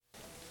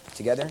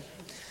Together?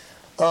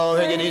 Oh,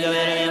 I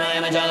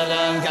am a child of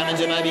love, come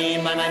into my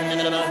being, my mind in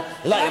the love.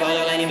 Like all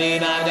the lightning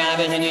beam, I've got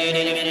vision, you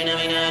did it, I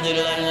mean, I do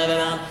the light of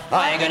love.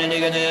 I ain't gonna do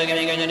good,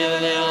 give me good, do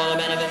all the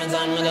benefit and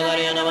sun with the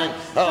light on the one.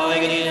 Oh, I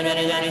could use it,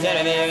 many times,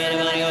 said, if you're in a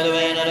money, go the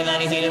way, not a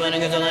money, see the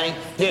money, cause the lighting.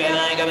 Yeah,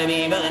 I got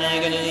me, but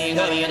I could see,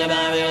 call me in the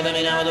bar, let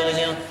me know what all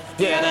is ill.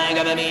 Yeah, I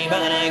got me,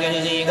 but I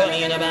could see, call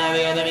me in the bar,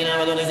 let me know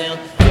what all is ill.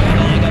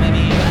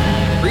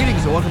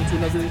 Greetings and welcome to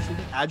another edition of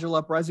the Agile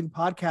Uprising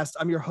podcast.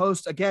 I'm your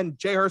host, again,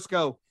 Jay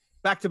Hersko.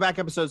 Back-to-back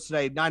episodes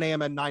today, 9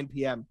 a.m. and 9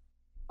 p.m.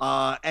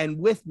 And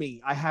with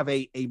me, I have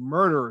a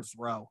murderer's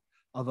row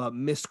of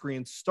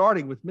miscreants,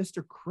 starting with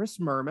Mr. Chris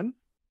Merman.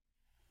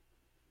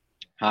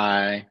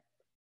 Hi.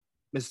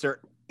 Mr.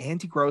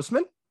 Andy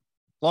Grossman,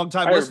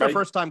 long-time listener, everybody.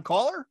 first-time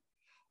caller.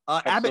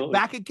 Abbott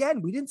back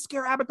again. We didn't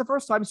scare Abbott the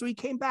first time, so he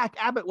came back.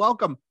 Abbott,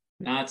 welcome.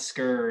 Not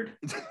scared.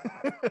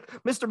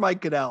 Mr.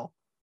 Mike Goodell.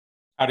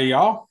 Howdy,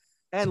 y'all.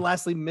 And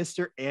lastly,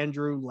 Mr.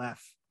 Andrew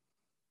Leff.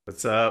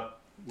 What's up?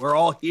 We're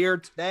all here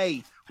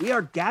today. We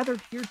are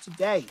gathered here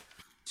today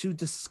to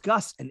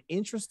discuss an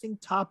interesting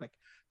topic.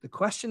 The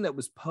question that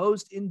was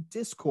posed in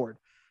Discord: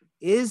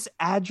 is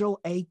Agile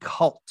a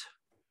cult?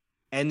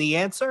 And the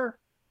answer: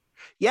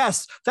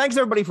 yes. Thanks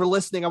everybody for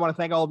listening. I want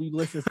to thank all of you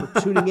listeners for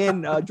tuning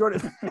in.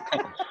 Jordan.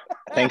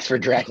 Thanks for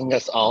dragging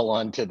us all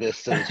onto this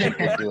so that you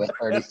could do a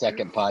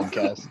 30-second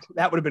podcast.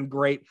 That would have been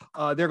great.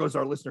 There goes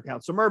our listener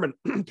count. So Merman,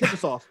 kick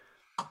us off.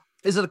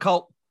 Is it a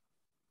cult?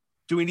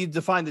 Do we need to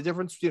define the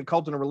difference between a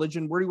cult and a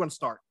religion? Where do you want to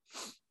start?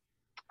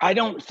 I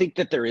don't think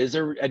that there is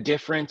a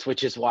difference,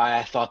 which is why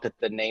I thought that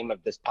the name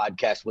of this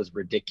podcast was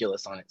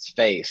ridiculous on its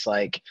face.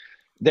 Like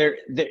they're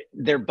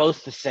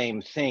both the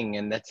same thing,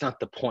 and that's not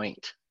the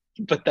point.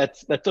 But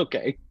that's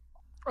okay.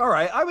 All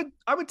right,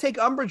 I would take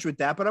umbrage with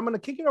that, but I'm going to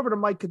kick it over to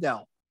Mike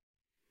Goodell.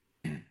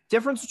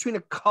 Difference between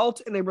a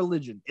cult and a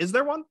religion. Is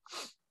there one?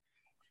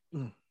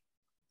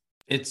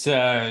 It's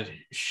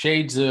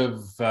shades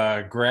of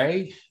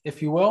gray,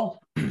 if you will.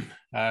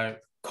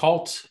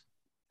 Cult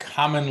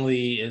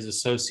commonly is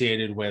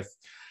associated with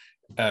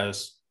a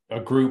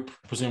group,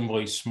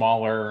 presumably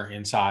smaller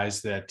in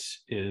size, that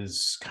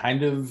is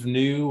kind of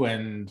new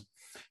and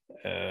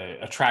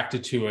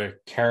attracted to a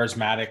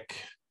charismatic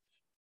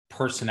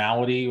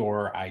personality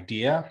or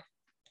idea,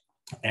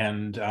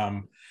 and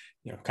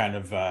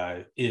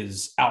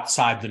is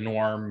outside the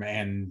norm,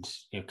 and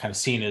kind of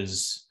seen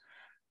as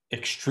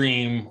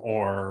extreme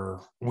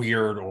or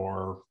weird,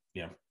 or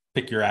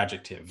pick your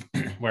adjective.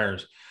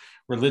 Whereas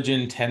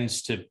religion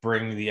tends to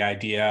bring the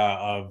idea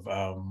of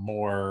a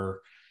more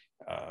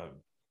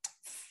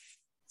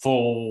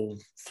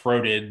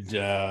full-throated,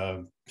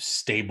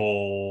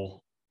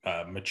 stable,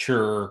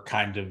 mature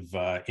kind of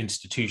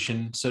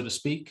institution, so to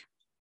speak.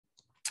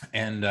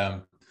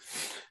 And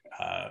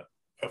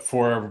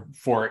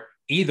for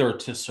either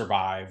to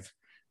survive,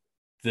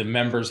 the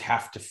members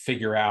have to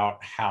figure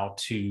out how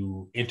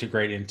to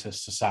integrate into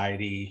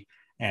society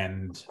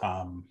and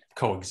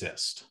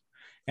coexist.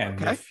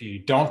 And if you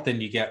don't,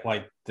 then you get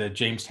like the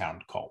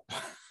Jamestown cult.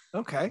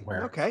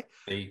 Where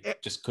they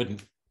just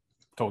couldn't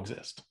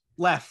coexist.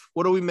 Leff,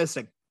 what are we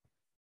missing?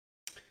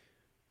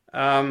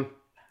 I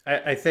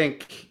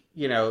think,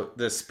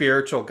 the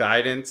spiritual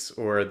guidance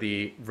or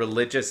the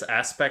religious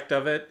aspect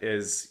of it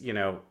is,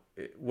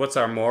 what's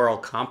our moral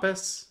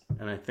compass?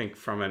 And I think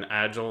from an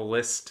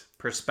Agilist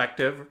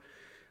perspective,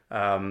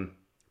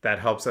 that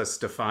helps us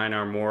define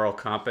our moral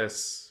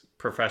compass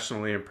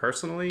professionally and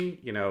personally.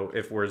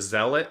 If we're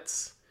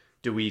zealots,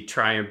 do we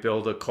try and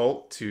build a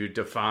cult to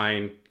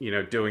define,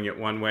 doing it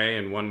one way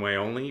and one way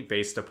only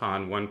based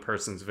upon one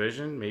person's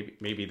vision?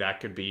 Maybe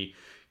that could be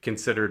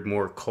considered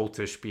more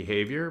cultish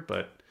behavior,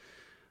 but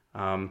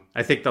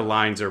I think the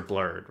lines are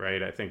blurred,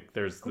 right? I think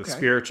there's the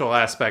spiritual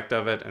aspect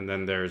of it, and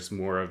then there's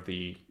more of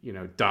the,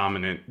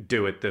 dominant,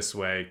 do it this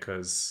way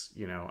because,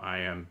 I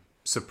am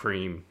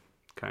supreme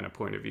kind of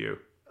point of view.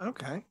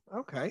 Okay.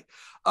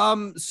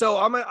 So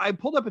I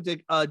pulled up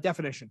a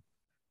definition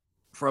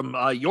from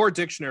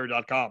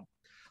yourdictionary.com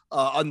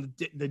on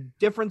the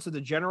difference of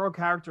the general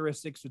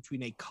characteristics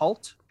between a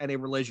cult and a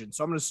religion.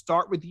 So I'm going to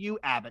start with you,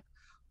 Abbott.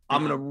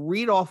 I'm going to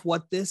read off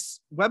what this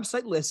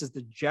website lists as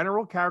the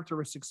general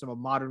characteristics of a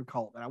modern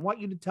cult. And I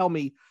want you to tell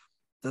me,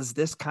 does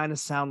this kind of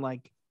sound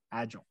like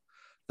Agile?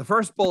 The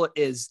first bullet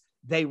is: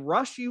 they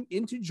rush you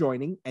into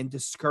joining and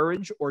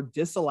discourage or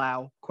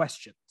disallow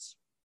questions.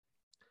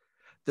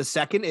 The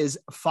second is: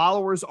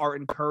 followers are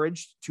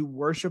encouraged to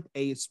worship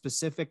a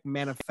specific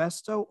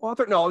manifesto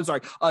author. No, I'm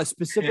sorry, a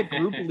specific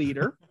group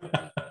leader.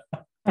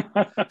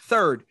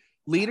 Third,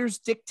 leaders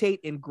dictate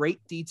in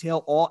great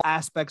detail all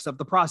aspects of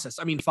the process.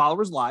 I mean,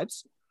 followers'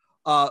 lives.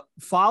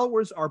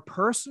 Followers are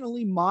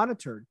personally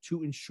monitored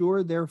to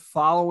ensure they're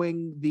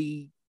following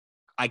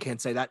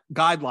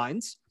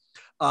guidelines.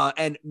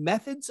 And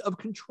methods of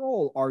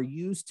control are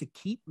used to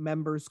keep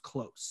members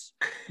close.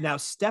 Now,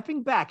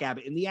 stepping back,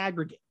 Abbott, in the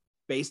aggregate,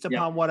 based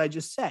upon what I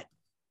just said,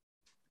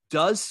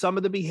 does some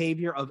of the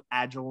behavior of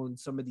Agile and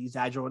some of these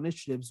Agile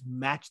initiatives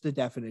match the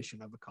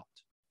definition of a cult?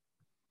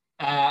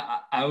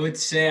 I would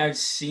say I've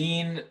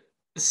seen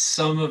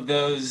some of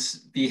those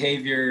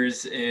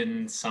behaviors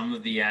in some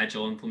of the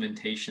agile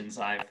implementations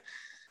I've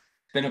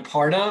been a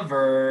part of,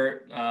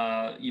 or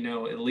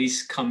at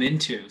least come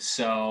into.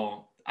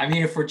 So I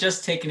mean, if we're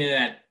just taking it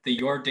at the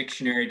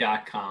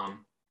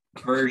yourdictionary.com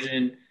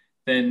version,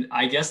 then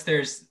I guess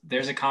there's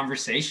a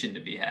conversation to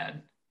be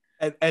had.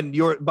 And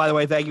by the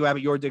way, thank you,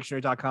 Abby.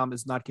 Yourdictionary.com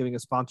is not giving a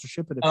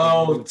sponsorship, but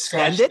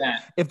scratch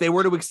that. If they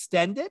were to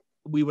extend it,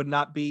 we would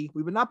not be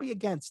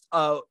against.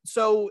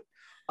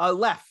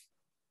 Left,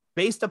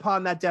 based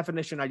upon that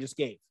definition I just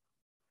gave,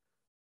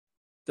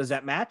 does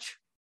that match?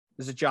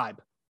 Does it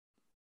jibe?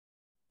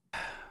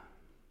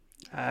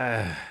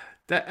 I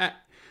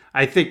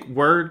think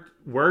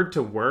word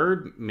to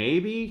word,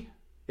 maybe.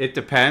 It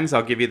depends.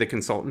 I'll give you the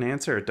consultant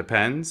answer. It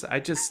depends.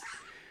 Those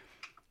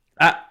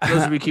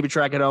of you keeping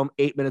track at home,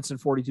 8 minutes and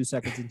 42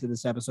 seconds into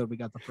this episode, we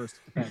got the first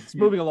depends.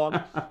 Moving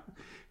along.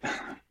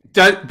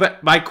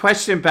 But my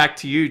question back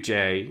to you,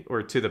 Jay,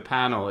 or to the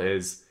panel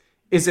is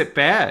it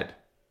bad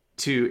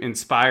to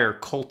inspire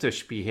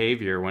cultish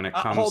behavior when it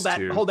comes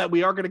to... Hold that.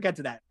 We are going to get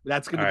to that.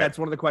 That's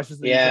one of the questions.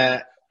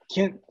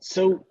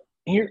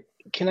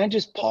 Can I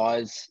just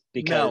pause?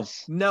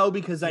 Because no,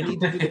 because I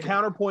need to do the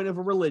counterpoint of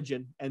a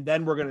religion, and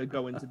then we're going to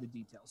go into the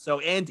details. So,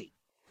 Andy.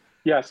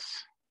 Yes.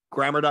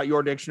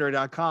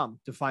 Grammar.yourdictionary.com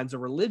defines a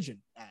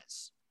religion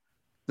as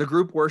the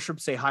group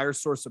worships a higher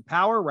source of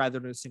power rather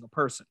than a single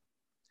person.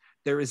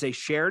 There is a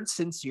shared,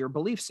 sincere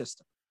belief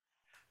system.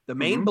 The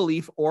main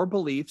belief or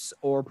beliefs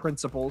or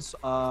principles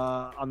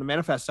on the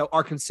manifesto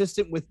are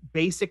consistent with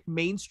basic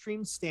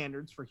mainstream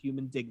standards for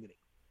human dignity.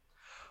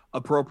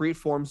 Appropriate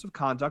forms of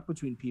conduct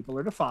between people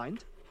are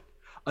defined.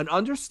 An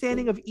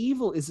understanding of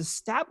evil is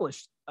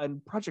established in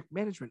project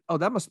management. Oh,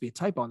 that must be a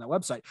typo on that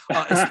website.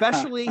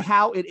 Especially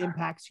how it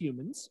impacts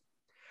humans.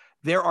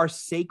 There are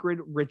sacred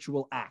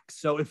ritual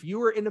acts. So if you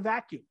were in a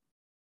vacuum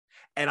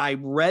and I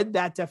read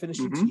that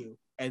definition to you,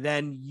 and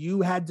then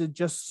you had to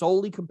just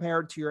solely compare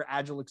it to your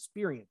agile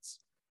experience,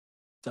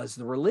 does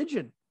the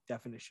religion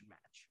definition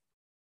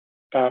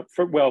match?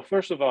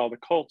 First of all, the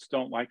cults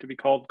don't like to be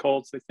called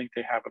cults. They think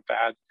they have a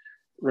bad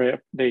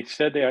rep. They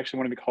said they actually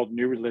want to be called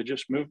new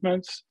religious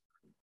movements.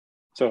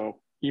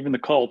 So even the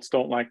cults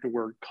don't like the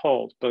word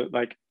cult, but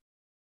like,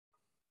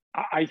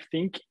 I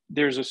think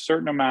there's a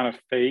certain amount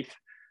of faith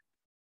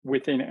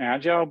within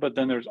Agile, but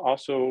then there's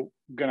also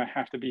going to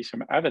have to be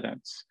some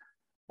evidence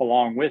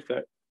along with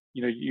it.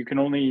 You can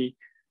only,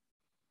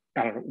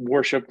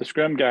 worship the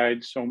Scrum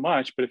Guide so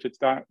much, but if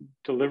it's not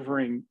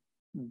delivering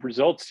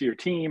results to your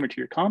team or to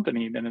your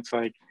company, then it's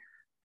like,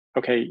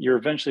 okay, you're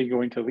eventually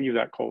going to leave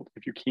that cult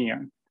if you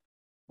can.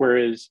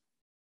 Whereas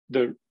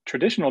the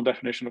traditional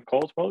definition of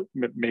cults, well,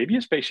 maybe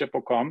a spaceship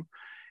will come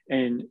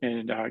and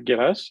get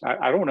us.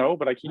 I don't know,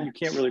 but you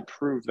can't really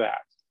prove that.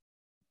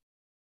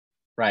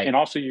 Right. And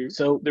also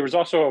there was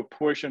also a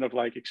portion of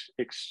like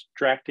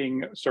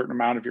extracting a certain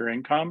amount of your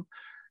income.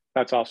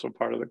 That's also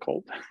part of the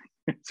cult.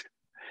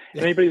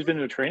 Anybody who's been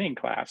to a training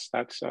class,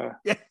 that's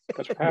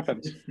what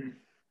happens.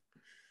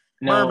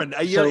 No, Merman,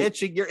 you're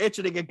itching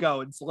to get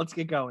going. So let's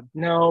get going.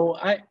 No,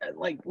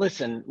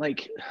 listen,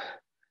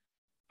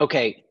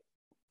 okay.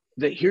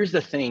 Here's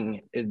the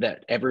thing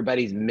that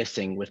everybody's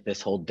missing with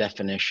this whole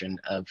definition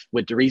of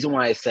what the reason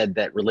why I said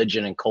that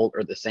religion and cult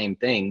are the same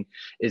thing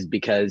is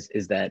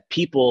that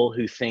people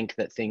who think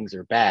that things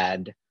are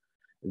bad,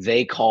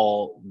 they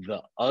call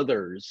the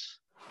others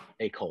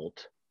a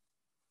cult,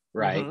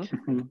 right?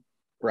 Mm-hmm.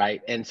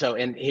 Right. And so,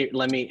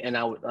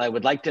 I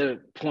would like to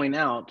point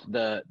out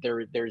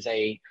there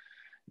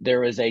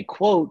is a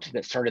quote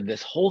that started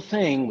this whole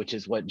thing, which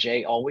is what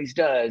Jay always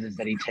does, is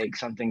that he takes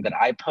something that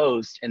I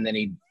post and then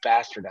he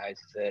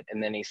bastardizes it.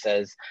 And then he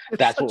says,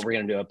 that's what we're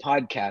going to do a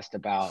podcast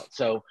about.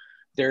 So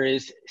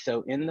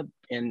in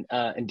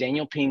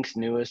Daniel Pink's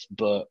newest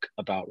book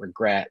about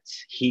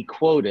regrets, he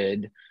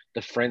quoted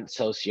a French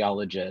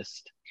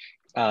sociologist,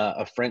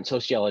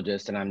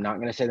 and I'm not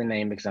going to say the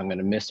name because I'm going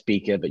to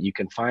misspeak it, but you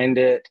can find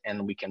it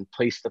and we can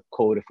place the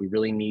quote if we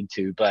really need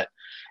to, but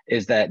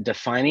is that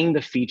defining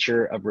the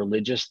feature of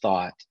religious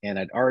thought, and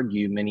I'd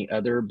argue many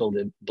other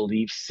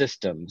belief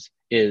systems,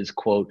 is,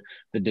 quote,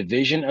 the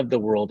division of the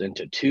world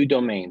into two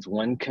domains,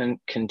 one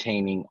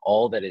containing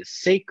all that is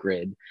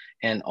sacred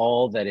and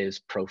all that is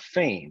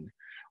profane.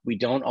 We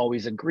don't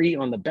always agree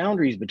on the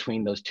boundaries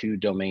between those two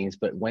domains,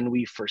 but when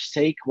we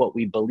forsake what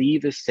we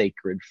believe is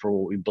sacred for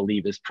what we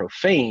believe is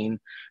profane,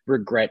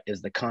 regret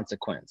is the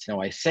consequence. Now,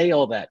 I say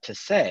all that to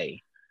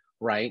say,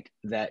 right,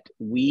 that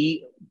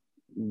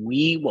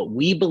what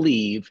we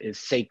believe is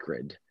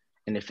sacred,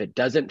 and if it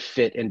doesn't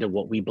fit into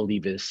what we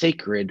believe is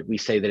sacred, we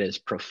say that it's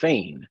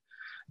profane.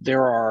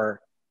 There are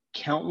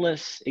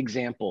countless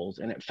examples,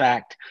 and in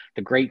fact,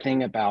 the great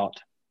thing about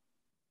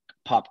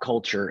pop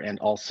culture and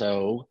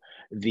also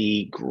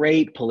the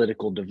great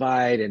political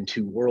divide and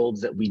two worlds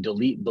that we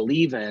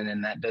believe in,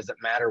 and that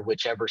doesn't matter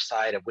whichever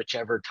side of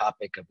whichever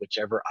topic of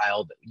whichever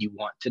aisle that you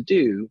want to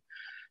do,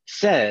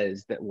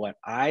 says that what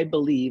I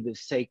believe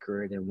is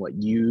sacred and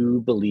what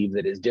you believe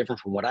that is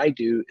different from what I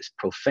do is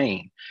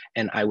profane.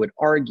 And I would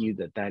argue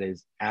that that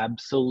is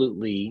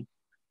absolutely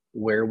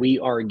where we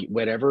argue,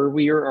 whatever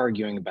we are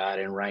arguing about,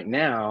 and right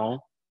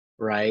now,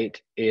 right,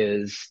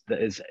 is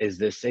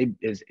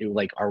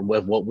like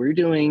what we're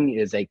doing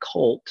is a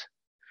cult.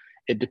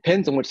 It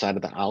depends on which side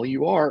of the aisle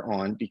you are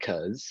on,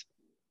 because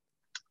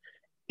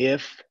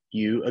if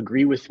you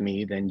agree with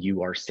me, then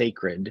you are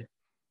sacred,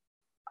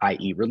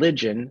 i.e.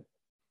 religion,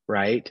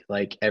 right?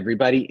 Like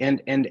everybody,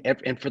 and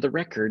for the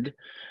record,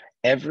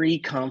 every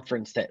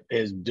conference that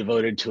is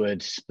devoted to a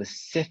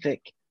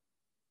specific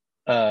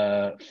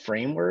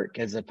framework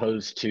as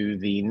opposed to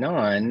the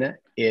non,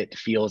 it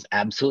feels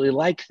absolutely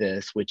like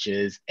this, which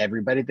is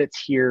everybody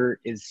that's here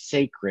is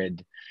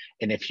sacred.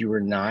 And if you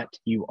are not,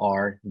 you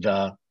are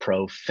the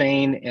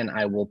profane. And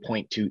I will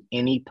point to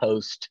any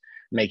post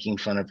making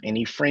fun of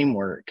any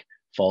framework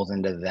falls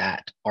into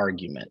that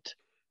argument.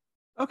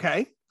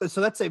 Okay.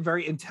 So that's a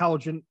very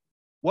intelligent,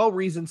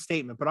 well-reasoned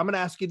statement. But I'm going to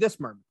ask you this,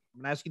 Merman.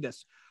 I'm going to ask you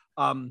this.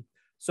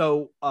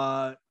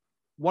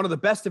 One of the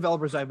best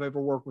developers I've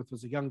ever worked with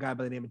was a young guy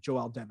by the name of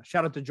Joel Dennis.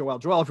 Shout out to Joel.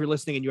 Joel, if you're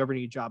listening and you ever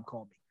need a job,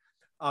 call me.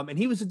 And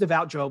he was a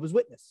devout Jehovah's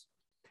Witness.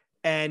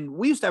 And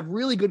we used to have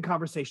really good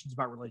conversations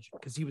about religion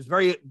because he was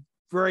very,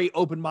 very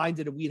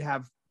open-minded, and we'd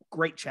have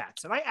great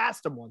chats. And I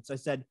asked him once, I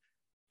said,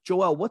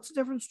 Joel, what's the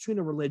difference between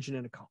a religion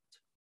and a cult?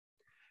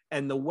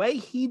 And the way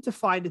he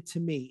defined it to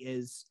me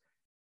is,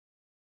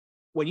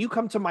 when you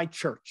come to my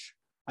church,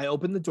 I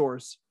open the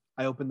doors,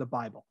 I open the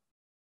Bible.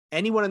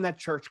 Anyone in that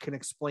church can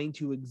explain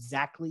to you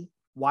exactly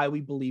why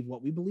we believe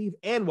what we believe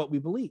and what we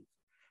believe.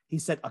 He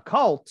said, a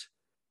cult,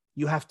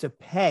 you have to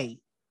pay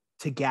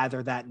to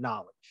gather that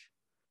knowledge.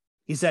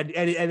 He said,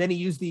 and then he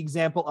used the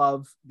example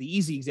of the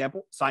easy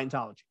example,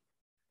 Scientology.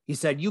 He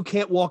said, you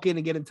can't walk in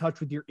and get in touch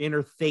with your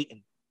inner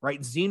Thetan,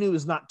 right? Xenu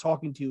is not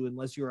talking to you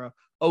unless you're a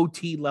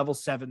OT level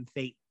 7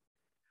 Thetan.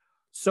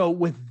 So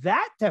with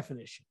that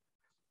definition,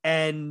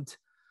 and let's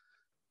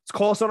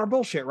call us on our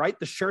bullshit, right?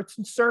 The shirts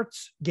and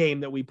certs game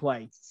that we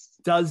play.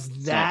 Does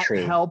that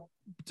help?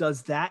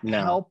 Does that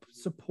help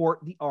support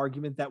the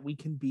argument that we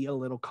can be a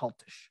little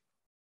cultish?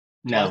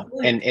 No.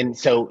 And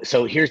so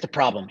here's the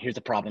problem. Here's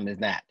the problem is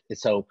that.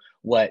 So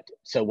what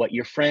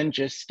your friend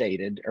just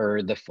stated,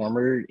 or the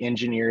former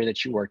engineer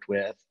that you worked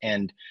with,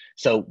 and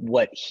so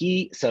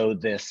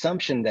the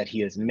assumption that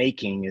he is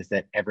making is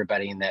that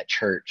everybody in that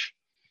church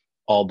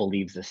all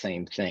believes the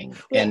same thing.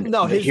 Well, and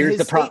no, here's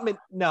the statement.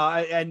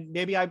 And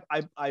maybe I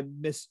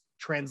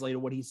mistranslated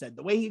what he said.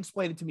 The way he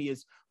explained it to me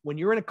is, when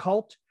you're in a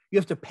cult, you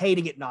have to pay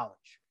to get knowledge.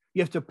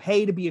 You have to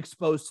pay to be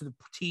exposed to the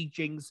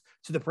teachings,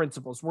 to the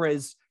principles.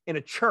 Whereas in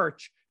a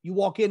church, you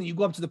walk in and you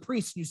go up to the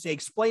priest and you say,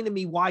 explain to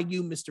me why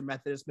you, Mr.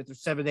 Methodist, Mr.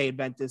 Seventh-day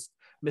Adventist,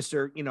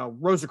 Mr.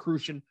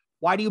 Rosicrucian,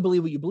 why do you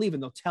believe what you believe?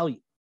 And they'll tell you.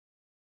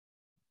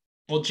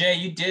 Well, Jay,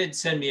 you did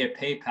send me a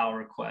PayPal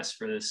request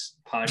for this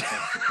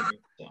podcast.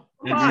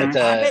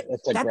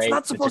 That's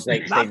not supposed to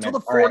be not until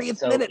the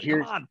 40th minute.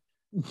 Come on.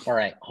 All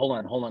right, hold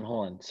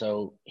on.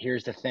 So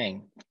here's the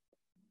thing.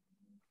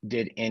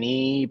 Did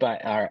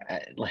anybody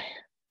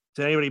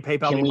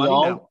PayPal me money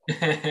now?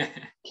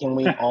 Can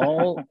we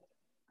all?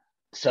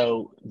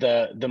 So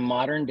the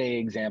modern day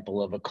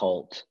example of a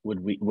cult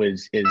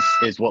is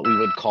what we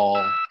would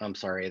call. I'm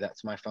sorry,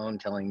 that's my phone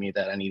telling me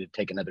that I need to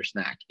take another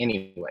snack.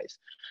 Anyways,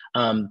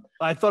 I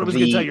thought it was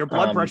going to tell you your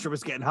blood pressure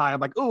was getting high. I'm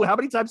like, ooh, how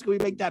many times can we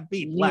make that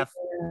beat left?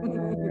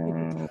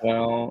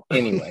 Well,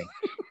 anyway,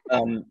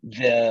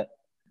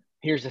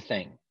 here's the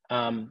thing.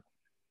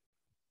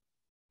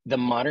 The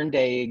modern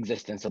day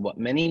existence of what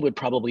many would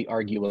probably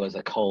argue as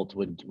a cult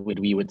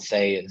would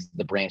say is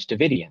the Branch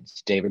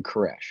Davidians, David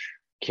Koresh.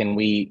 Can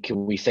we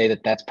say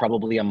that that's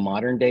probably a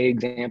modern day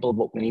example of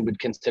what many would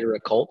consider a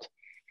cult?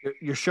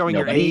 You're showing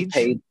your age.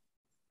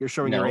 You're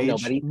showing your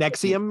age.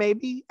 NXIVM,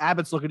 maybe?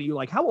 Abbott's looking at you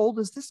like, how old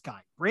is this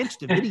guy? Branch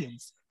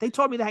Davidians. They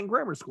taught me that in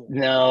grammar school.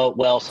 No,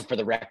 well, so for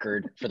the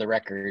record.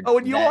 Oh,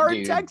 and you are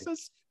in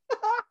Texas.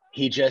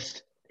 he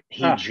just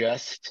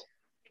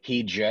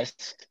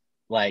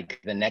like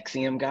the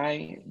NXIVM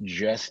guy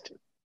just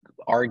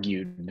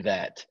argued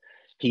that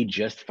he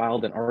just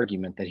filed an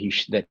argument that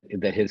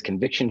that his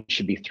conviction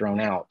should be thrown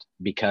out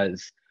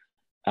because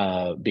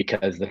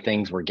the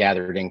things were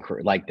gathered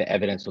like the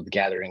evidence was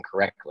gathered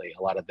incorrectly.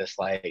 A lot of this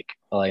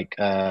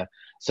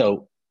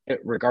so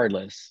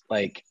regardless,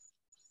 like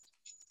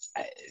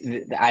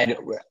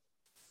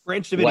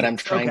what I'm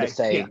trying to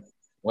say,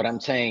 what I'm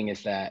saying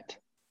is that,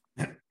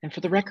 and for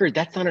the record,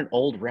 that's not an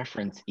old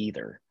reference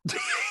either.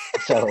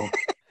 So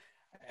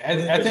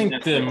I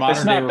think the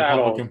modern day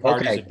Republican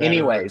Party is a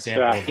better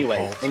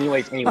example.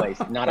 Anyways,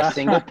 not a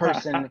single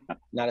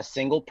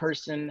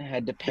person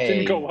had to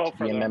pay to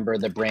be a member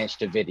of the Branch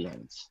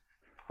Davidians,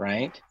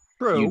 right?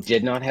 True. You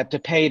did not have to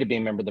pay to be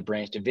a member of the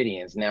Branch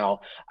Davidians.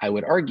 Now, I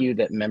would argue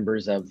that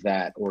members of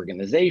that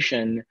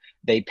organization,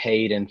 they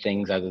paid in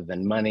things other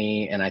than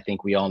money, and I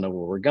think we all know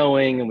where we're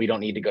going, and we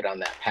don't need to go down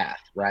that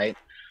path, right?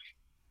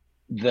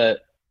 The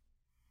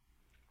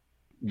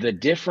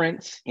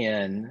difference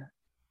in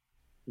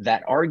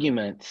that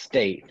argument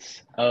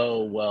states,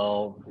 oh,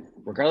 well,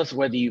 regardless of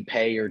whether you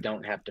pay or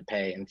don't have to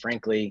pay, and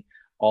frankly,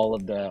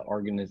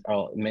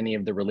 many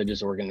of the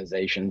religious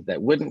organizations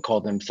that wouldn't call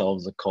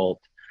themselves a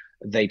cult,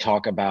 they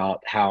talk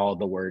about how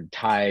the word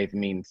tithe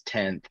means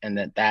tenth,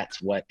 and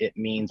that's what it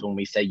means when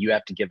we say you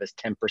have to give us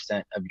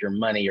 10% of your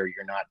money or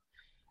you're not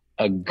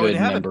a good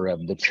member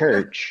of the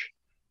church,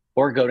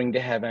 or going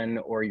to heaven,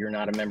 or you're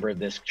not a member of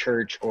this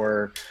church.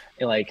 Or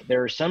like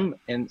there are some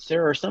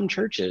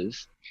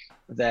churches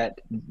that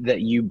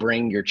you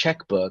bring your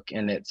checkbook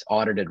and it's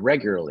audited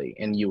regularly,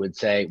 and you would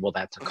say, well,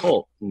 that's a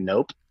cult.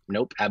 Nope,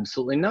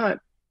 absolutely not.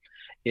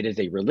 It is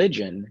a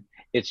religion.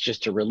 It's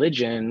just a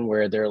religion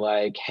where they're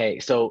like, hey,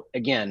 so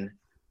again,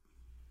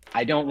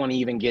 I don't want to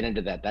even get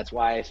into that. That's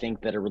why I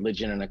think that a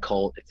religion and a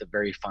cult, it's a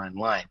very fine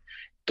line.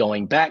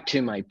 Going back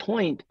to my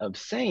point of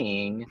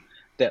saying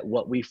that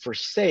when we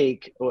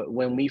forsake what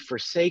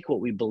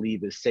we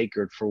believe is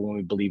sacred for when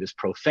we believe is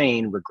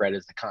profane, regret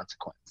is the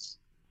consequence.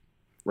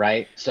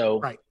 Right? So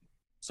right.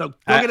 So go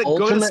get a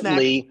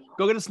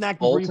snack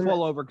before you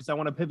fall over, because I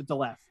want to pivot to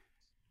left.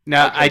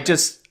 No, okay.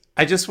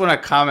 I just want to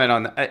comment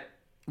on that.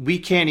 We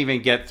can't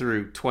even get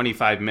through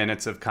 25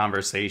 minutes of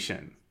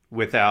conversation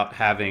without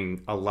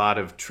having a lot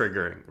of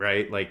triggering,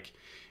 right? Like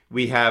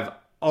we have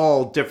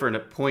all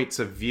different points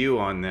of view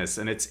on this,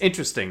 and it's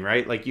interesting,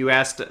 right? Like you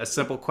asked a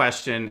simple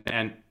question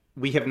and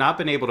we have not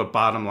been able to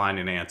bottom line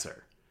an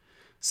answer.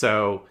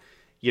 So,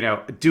 you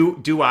know,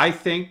 do I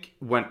think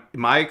when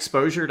my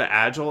exposure to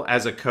Agile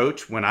as a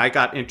coach, when I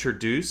got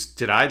introduced,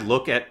 did I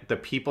look at the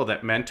people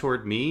that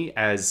mentored me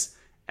as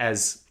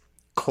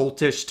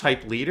cultish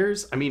type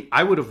leaders? I mean,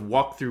 I would have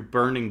walked through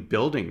burning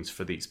buildings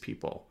for these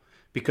people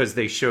because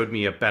they showed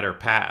me a better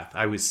path.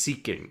 I was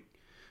seeking.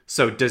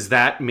 So does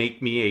that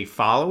make me a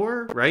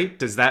follower, right?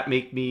 Does that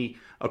make me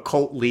a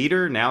cult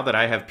leader now that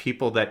I have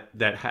people that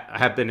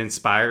have been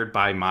inspired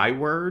by my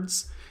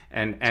words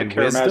and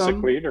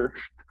wisdom? Leader.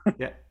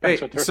 Yeah.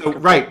 So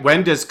right,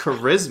 when does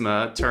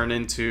charisma turn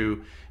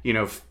into, you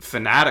know,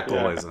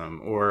 fanaticalism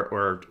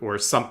or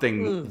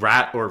something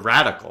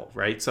radical,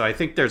 right? So I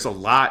think there's a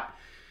lot.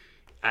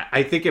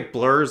 I think it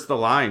blurs the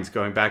lines.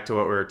 Going back to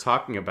what we were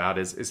talking about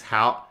is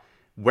how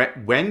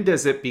when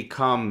does it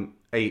become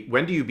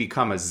when do you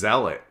become a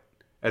zealot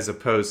as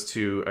opposed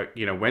to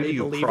when do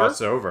you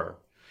cross over?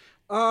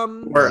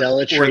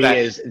 Zealotry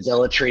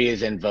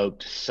is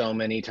invoked so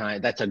many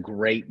times. That's a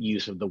great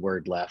use of the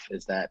word, Lef,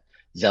 is that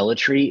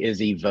zealotry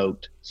is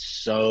evoked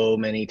so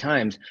many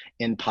times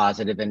in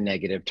positive and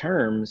negative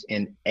terms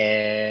in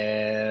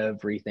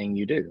everything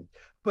you do.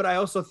 But I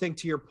also think,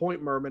 to your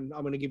point, Merman,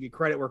 I'm going to give you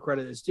credit where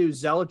credit is due.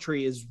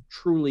 Zealotry is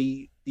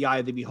truly the eye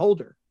of the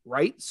beholder,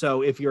 right?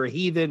 So if you're a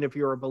heathen, if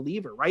you're a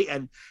believer, right?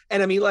 And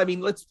I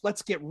mean,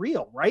 let's get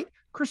real, right?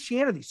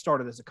 Christianity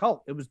started as a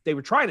cult. They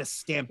were trying to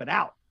stamp it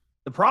out.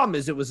 The problem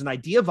is it was an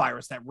idea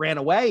virus that ran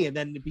away, and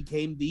then it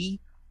became the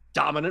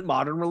dominant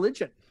modern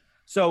religion.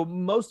 So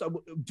most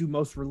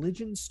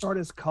religions start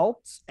as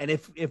cults? And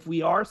if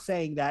we are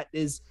saying that,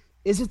 is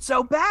it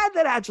so bad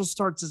that Agile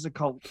starts as a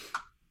cult?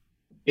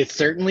 It's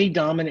certainly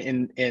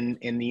dominant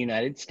in the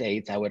United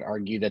States. I would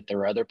argue that there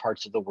are other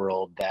parts of the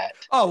world that.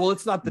 Oh, well,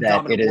 it's not the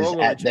dominant world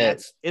religion.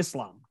 That's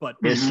Islam, but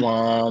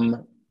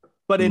Islam.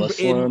 But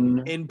Muslim.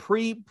 in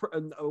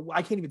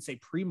I can't even say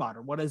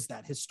pre-modern. What is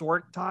that?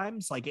 Historic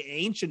times, like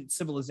ancient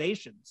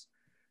civilizations.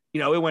 You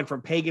know, it went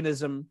from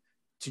paganism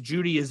to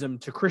Judaism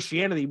to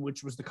Christianity,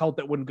 which was the cult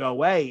that wouldn't go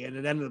away, and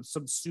it ended up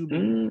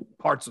subsuming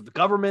parts of the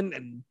government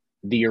and.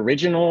 The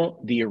original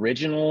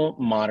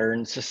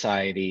modern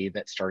society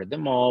that started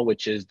them all,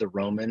 which is the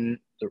Roman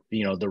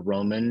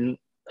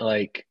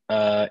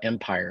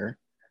empire,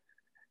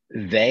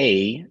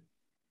 they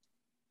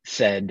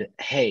said,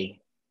 "Hey,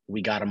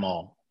 we got them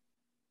all."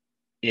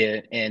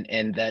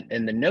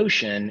 The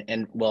notion,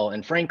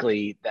 and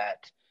frankly,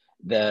 that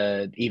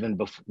I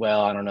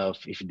don't know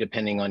if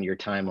depending on your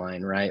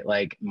timeline, right?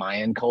 Like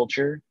Mayan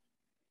culture.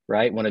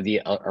 Right, one of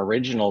the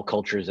original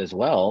cultures as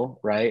well,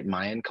 right?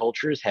 Mayan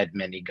cultures had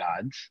many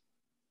gods.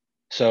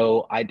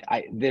 So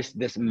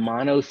this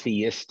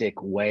monotheistic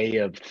way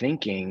of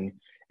thinking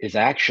is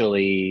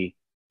actually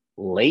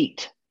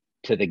late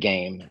to the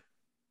game,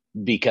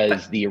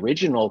 because the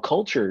original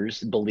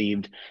cultures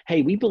believed,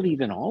 hey, we believe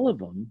in all of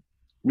them.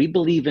 We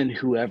believe in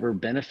whoever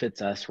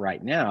benefits us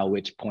right now,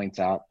 which points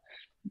out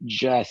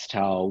just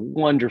how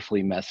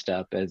wonderfully messed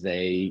up as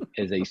a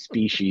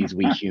species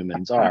we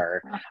humans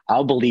are.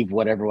 I'll believe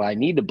whatever I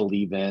need to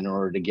believe in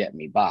order to get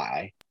me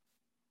by.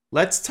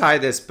 Let's tie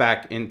this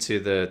back into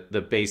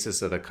the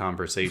basis of the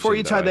conversation. Before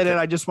you tie that in,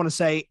 I just want to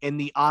say, in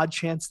the odd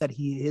chance that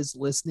he is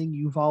listening,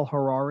 Yuval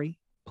Harari,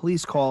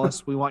 please call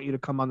us. We want you to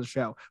come on the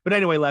show. But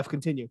anyway, Lef,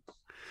 continue.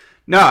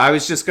 No, I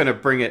was just going to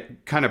bring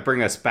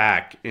us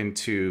back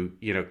into,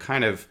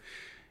 kind of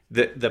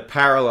the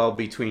parallel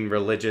between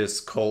religious,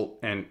 cult,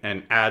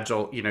 and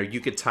Agile. You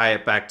could tie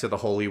it back to the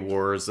holy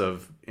wars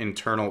of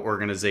internal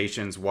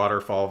organizations,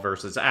 waterfall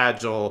versus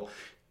Agile,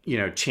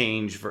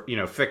 change,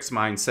 fixed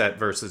mindset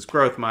versus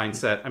growth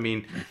mindset. I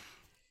mean,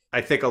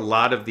 I think a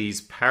lot of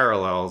these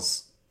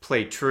parallels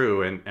play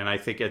true, and I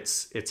think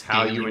it's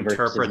how you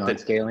interpret the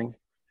scaling.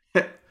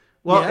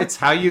 Well, yeah. It's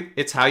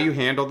how you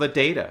handle the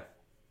data,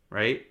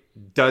 right?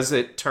 does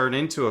it turn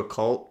into a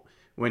cult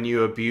when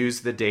you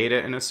abuse the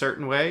data in a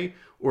certain way,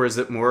 or is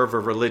it more of a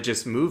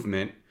religious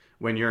movement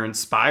when you're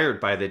inspired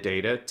by the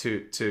data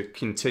to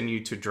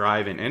continue to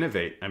drive and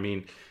innovate? I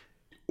mean,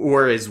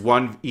 or is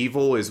one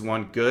evil, is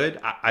one good?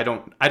 I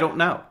don't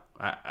know.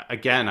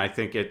 Again, I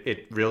think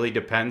it really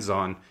depends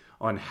on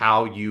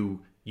how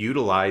you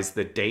utilize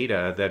the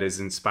data that is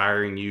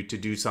inspiring you to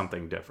do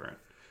something different.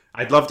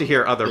 I'd love to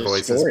hear other The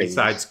voices stories.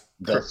 besides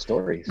The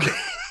stories.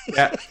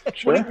 Yeah.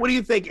 Sure. What do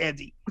you think,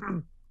 Andy?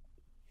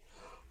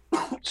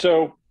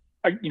 So,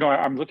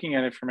 I'm looking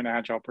at it from an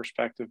agile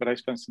perspective, but I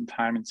spent some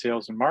time in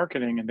sales and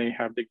marketing, and they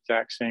have the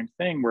exact same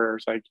thing where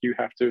it's like you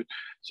have to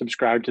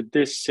subscribe to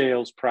this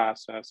sales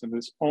process and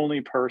this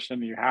only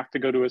person. You have to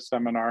go to a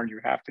seminar,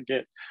 you have to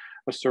get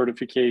a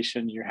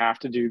certification, you have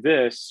to do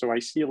this. So I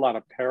see a lot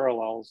of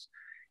parallels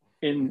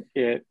in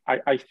it.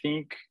 I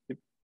think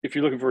if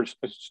you're looking for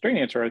a straight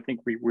answer, I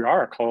think we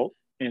are a cult,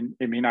 and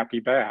it may not be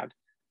bad.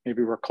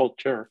 Maybe we're a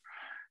culture,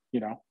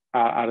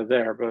 out of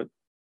there, but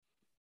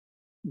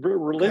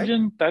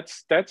religion,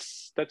 that's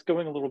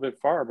going a little bit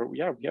far. But we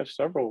have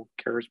several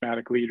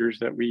charismatic leaders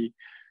that we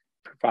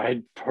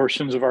provide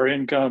portions of our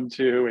income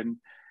to, and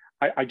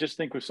I just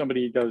think if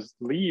somebody does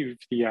leave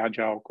the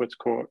agile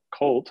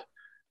cult,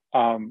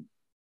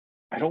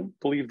 I don't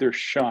believe they're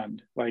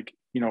shunned like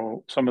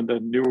some of the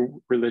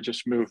new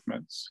religious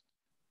movements.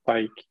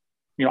 Like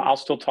I'll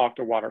still talk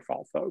to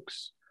waterfall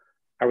folks.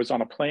 I was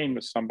on a plane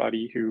with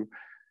somebody who,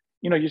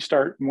 you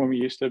start, when we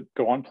used to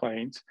go on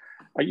planes,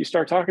 you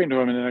start talking to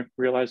them, and then I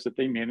realized that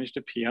they managed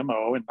a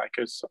PMO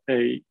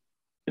and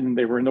and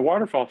they were in the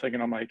waterfall thing.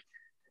 And I'm like,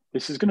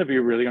 this is going to be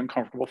a really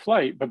uncomfortable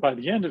flight. But by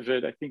the end of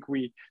it, I think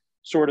we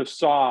sort of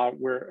saw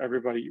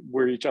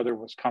where each other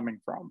was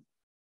coming from,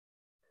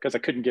 because I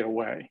couldn't get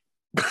away,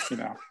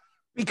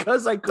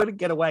 Because I couldn't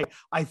get away.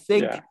 I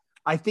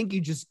think you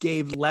just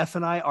gave Lef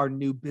and I our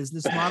new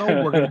business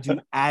model. We're going to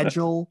do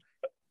agile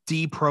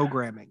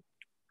deprogramming.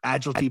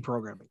 Agile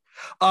deprogramming.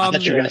 I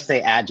thought you were going to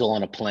say agile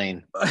on a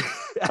plane.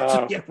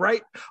 Yeah,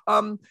 right.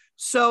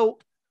 So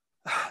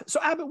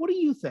Abbott, what do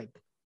you think?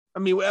 I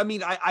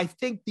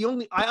think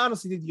I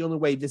honestly think the only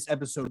way this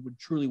episode would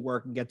truly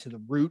work and get to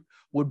the root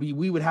would be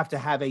we would have to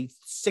have a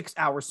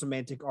 6-hour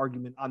semantic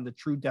argument on the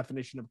true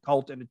definition of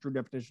cult and the true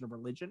definition of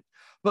religion.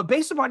 But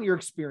based upon your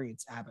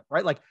experience, Abbott,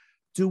 right? Like,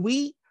 do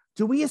we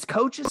as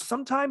coaches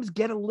sometimes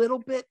get a little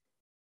bit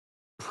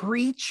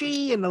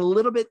preachy and a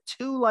little bit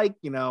too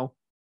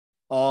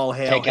all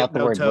hail Take out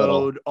the word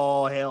little. Hypnotoad,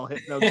 all hail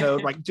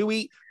Hypnotoad. Like, do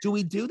we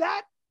do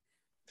that?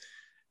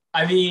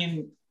 I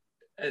mean,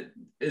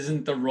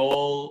 isn't the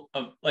role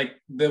of like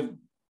the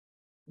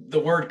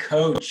word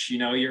coach,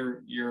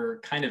 you're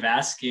kind of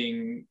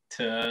asking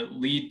to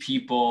lead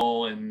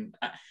people. And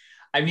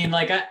I mean,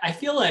 like, I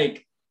feel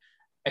like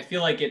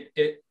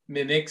it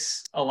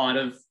mimics a lot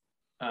of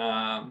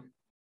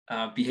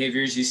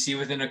behaviors you see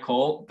within a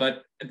cult.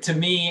 But to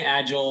me,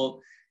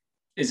 agile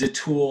is a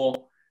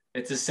tool.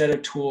 It's a set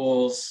of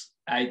tools.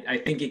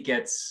 I think it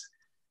gets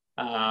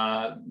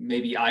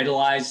maybe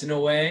idolized in a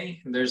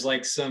way. There's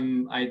like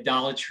some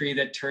idolatry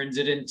that turns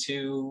it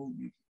into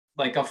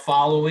like a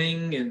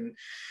following,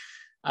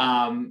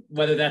 and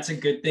whether that's a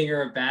good thing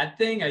or a bad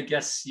thing, I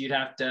guess you'd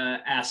have to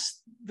ask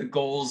the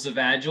goals of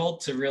agile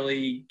to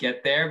really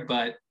get there.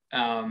 But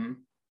I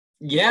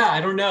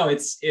don't know.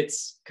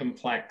 It's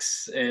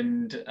complex,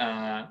 and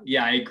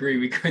I agree.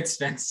 We could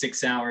spend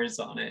 6 hours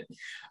on it.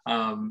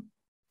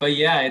 But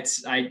yeah,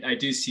 I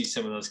do see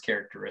some of those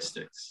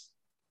characteristics.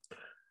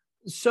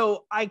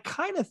 So I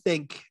kind of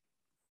think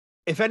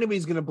if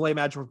anybody's going to blame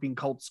agile for being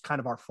cults, kind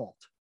of our fault.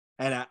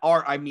 And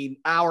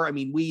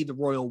we, the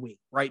royal we,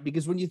 right?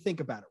 Because when you think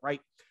about it, right,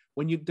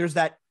 there's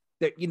that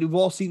you've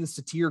all seen the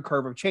Satir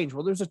curve of change.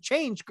 Well, there's a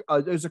change.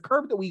 There's a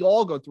curve that we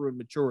all go through in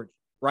maturity,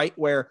 right?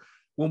 Where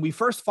when we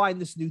first find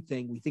this new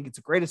thing, we think it's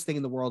the greatest thing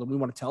in the world, and we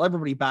want to tell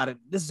everybody about it.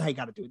 This is how you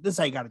got to do it. This is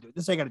how you got to do it.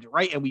 This is how you got to do it,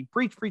 right? And we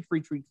preach.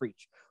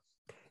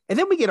 And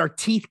then we get our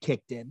teeth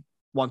kicked in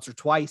once or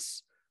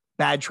twice,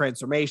 bad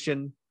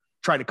transformation,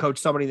 try to coach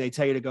somebody, they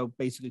tell you to go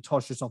basically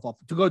toss yourself off,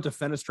 to go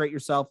defenestrate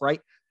yourself,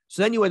 right?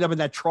 So then you end up in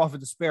that trough of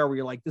despair where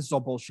you're like, this is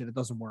all bullshit. It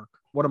doesn't work.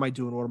 What am I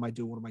doing? What am I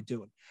doing? What am I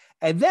doing?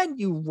 And then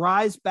you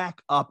rise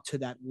back up to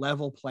that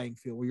level playing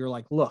field where you're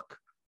like, look,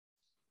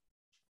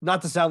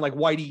 not to sound like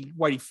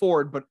Whitey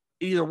Ford, but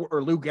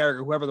or Lou Gehrig,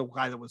 whoever the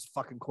guy that was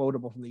fucking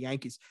quotable from the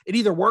Yankees, it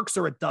either works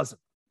or it doesn't.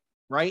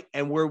 Right.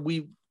 And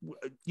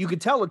you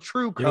could tell a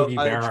true Yogi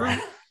Berra.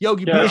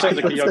 Yogi Yeah, Berra. it sounds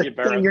like a Yogi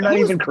Berra. You're not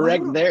even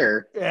correct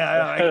there.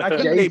 Yeah, I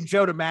couldn't name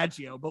Joe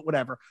DiMaggio, but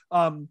whatever.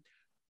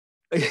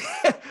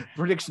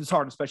 Prediction's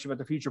hard, especially about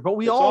the future. But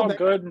It's all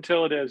good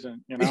until it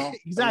isn't,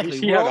 Exactly.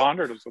 He had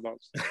hundreds of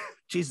those.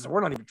 Jesus,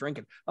 we're not even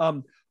drinking.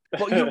 But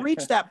you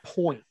reach that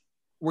point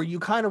where you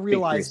kind of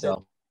realize that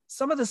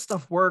some of this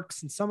stuff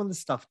works and some of the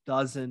stuff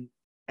doesn't,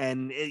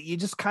 and you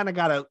just kind of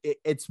gotta.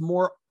 It's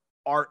more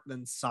art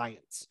than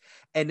science.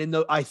 And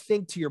I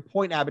think to your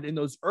point, Abbott, in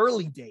those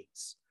early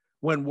days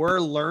when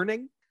we're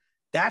learning,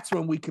 that's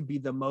when we could be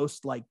the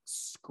most like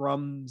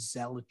Scrum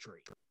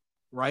zealotry.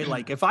 right?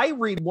 Like if I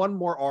read one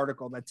more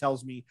article that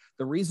tells me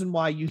the reason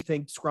why you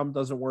think Scrum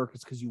doesn't work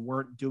is because you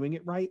weren't doing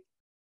it right.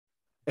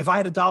 If I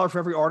had $1 for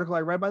every article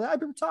I read by that, I'd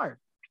be retired.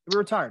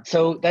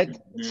 So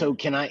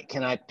can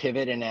I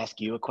pivot and ask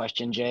you a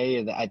question,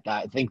 Jay?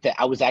 I think that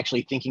I was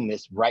actually thinking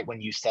this right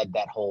when you said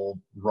that whole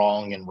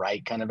wrong and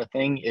right kind of a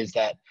thing, is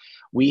that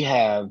we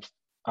have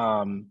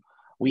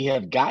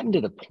gotten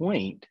to the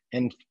point,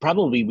 and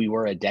probably we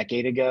were a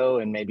decade ago,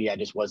 and maybe I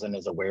just wasn't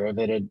as aware of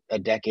it a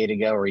decade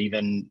ago, or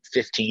even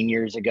 15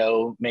 years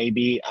ago,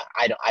 maybe.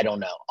 I don't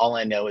know. All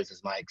I know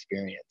is my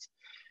experience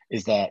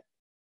is that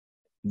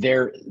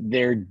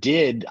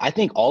I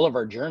think all of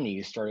our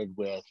journeys started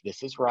with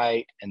this is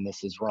right and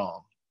this is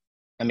wrong.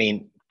 I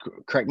mean,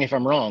 correct me if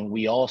I'm wrong.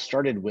 We all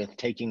started with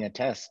taking a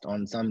test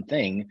on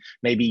something.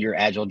 Maybe your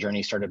Agile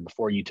journey started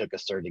before you took a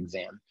cert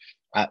exam.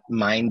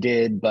 Mine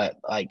did, but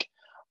like,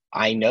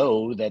 I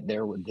know that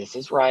this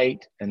is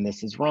right and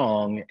this is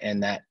wrong,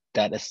 and that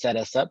has set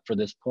us up for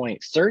this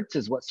point. Certs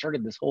is what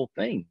started this whole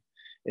thing,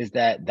 is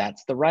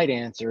that's the right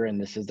answer and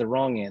this is the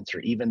wrong answer,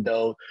 even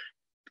though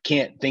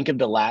can't think of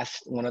the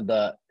last one of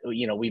the,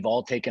 we've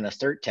all taken a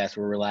cert test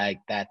where we're like,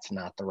 that's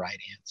not the right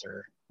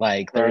answer.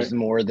 Like there's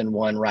more than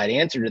one right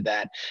answer to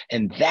that.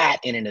 And that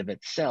in and of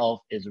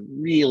itself is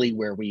really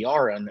where we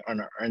are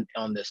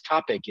on this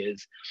topic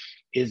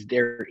is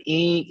there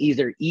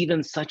either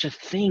even such a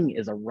thing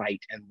as a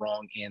right and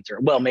wrong answer?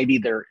 Well, maybe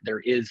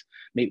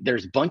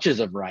there's bunches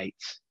of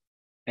rights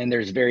and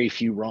there's very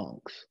few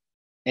wrongs.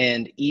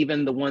 And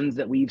even the ones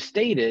that we've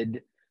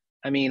stated,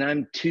 I mean,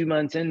 I'm 2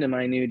 months into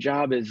my new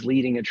job as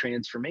leading a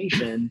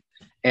transformation,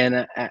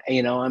 and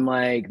I'm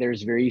like,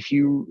 there's very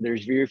few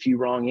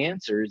wrong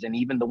answers, and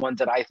even the ones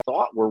that I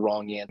thought were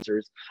wrong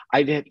answers,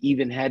 I've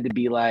even had to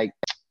be like,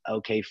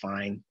 okay,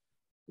 fine,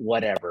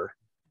 whatever.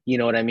 You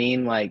know what I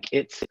mean? Like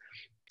it's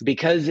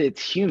because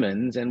it's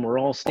humans, and we're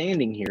all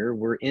standing here.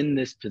 We're in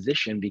this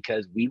position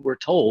because we were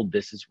told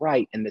this is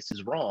right and this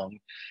is wrong,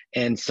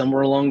 and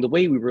somewhere along the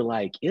way we were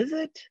like, is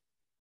it?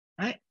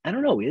 I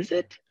don't know, is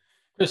it?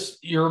 Chris,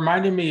 you're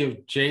reminding me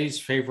of Jay's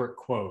favorite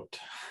quote.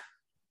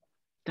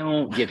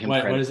 Don't give him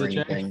credit for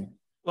anything. Jay?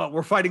 Well,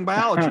 we're fighting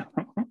biology.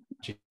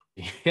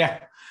 Yeah.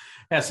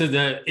 So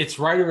it's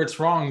right or it's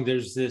wrong.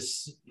 There's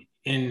this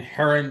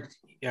inherent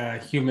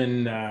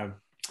human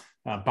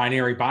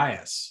binary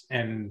bias,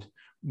 and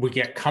we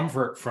get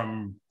comfort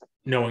from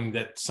knowing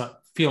that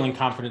feeling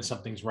confident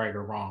something's right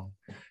or wrong,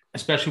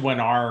 especially when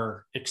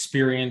our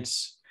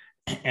experience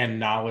and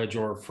knowledge,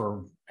 or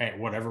for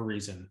whatever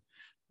reason,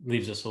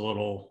 leaves us a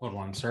little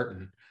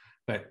uncertain.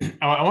 But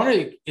I want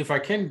to, if I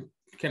can,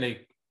 kind of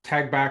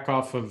tag back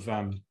off of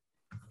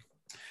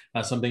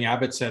something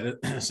Abbott said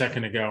a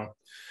second ago,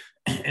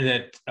 and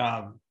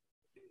that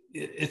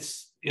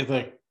it's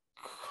the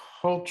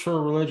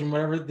culture, religion,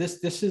 whatever.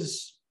 This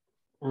is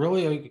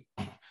really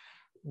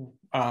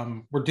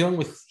we're dealing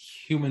with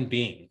human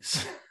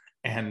beings,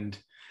 and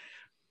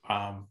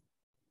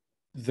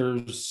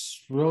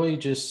there's really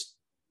just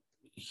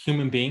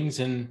human beings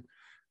and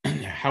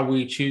how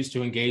we choose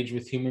to engage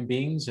with human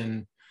beings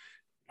and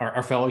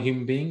our fellow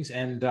human beings.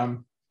 And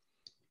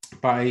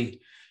by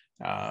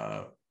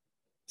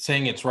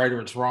saying it's right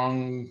or it's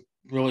wrong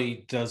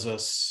really does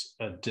us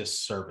a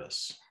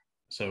disservice.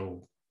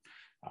 So,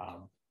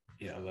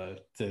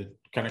 the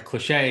kind of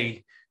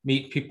cliche,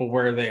 meet people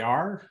where they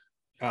are,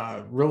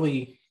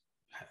 really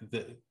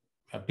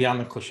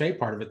beyond the cliche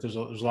part of it, there's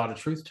a lot of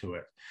truth to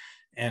it.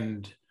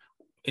 And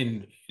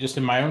in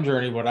my own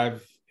journey, what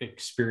I've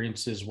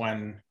experienced is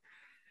when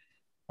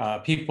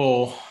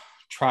people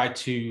try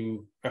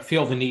to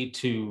feel the need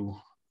to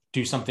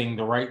do something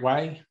the right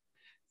way,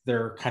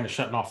 they're kind of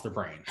shutting off their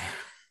brain.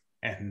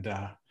 And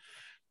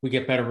we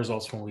get better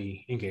results when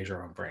we engage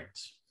our own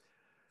brains.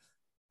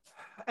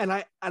 And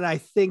I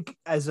think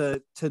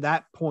to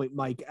that point,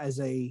 Mike,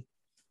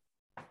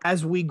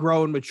 as we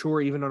grow and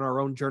mature, even on our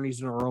own journeys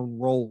and our own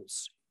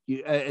roles,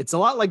 it's a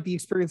lot like the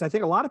experience I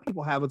think a lot of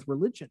people have with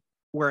religion,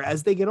 where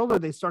as they get older,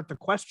 they start to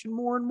question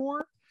more and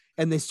more.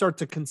 And they start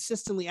to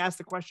consistently ask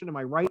the question, am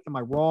I right? Am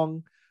I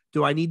wrong?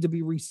 Do I need to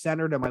be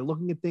recentered? Am I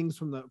looking at things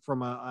from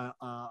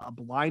a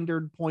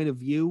blindered point of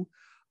view?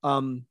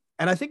 And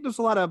I think there's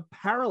a lot of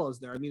parallels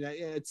there. I mean,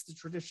 it's the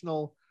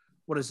traditional,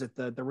 what is it?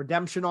 The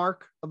redemption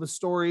arc of a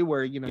story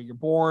where, you're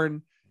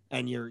born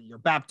and you're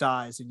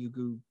baptized and you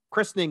go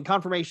christening,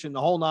 confirmation,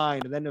 the whole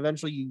nine. And then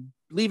eventually you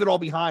leave it all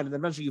behind. And then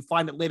eventually you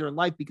find it later in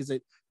life because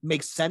it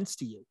makes sense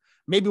to you.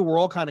 Maybe we're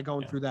all kind of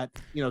going through that,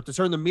 to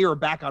turn the mirror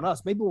back on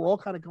us. Maybe we're all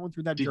kind of going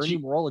through that journey.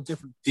 We're all at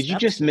different steps. Did you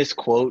just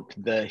misquote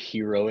the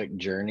heroic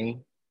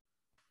journey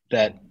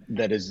that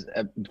is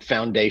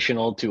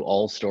foundational to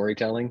all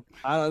storytelling?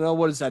 I don't know.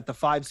 What is that? The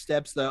 5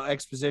 steps, the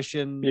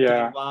exposition,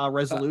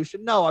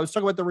 resolution? No, I was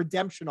talking about the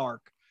redemption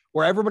arc,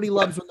 where everybody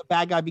loves when the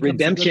bad guy becomes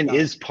redemption the good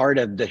guy. Is part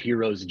of the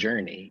hero's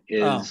journey.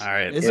 All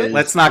right.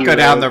 Let's not go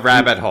down the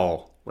rabbit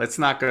hole. Let's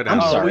not go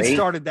down. I'm sorry. We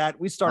started that at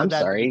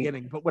the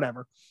beginning, but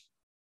whatever.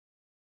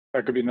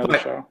 That could be another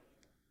show.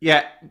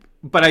 Yeah,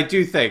 but I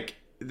do think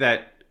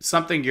that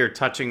something you're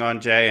touching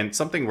on, Jay, and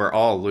something we're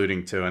all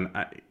alluding to, and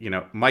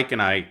Mike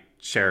and I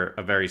share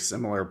a very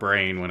similar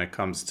brain when it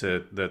comes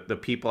to the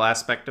people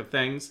aspect of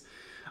things.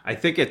 I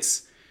think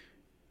it's,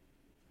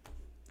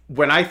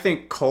 when I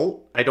think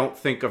cult, I don't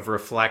think of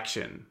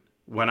reflection.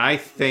 When I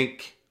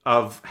think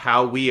of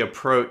how we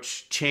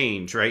approach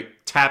change, right?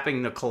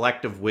 Tapping the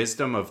collective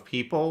wisdom of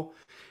people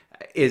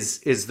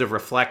is the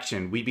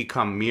reflection. We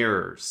become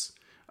mirrors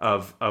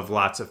of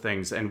lots of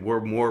things, and we're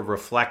more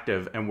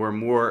reflective, and we're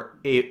more,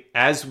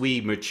 as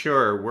we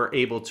mature, we're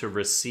able to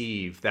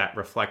receive that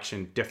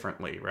reflection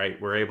differently,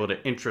 right? We're able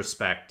to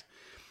introspect,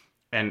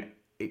 and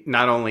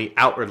not only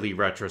outwardly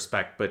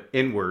retrospect, but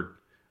inward,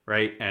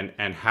 right?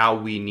 And how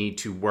we need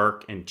to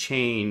work and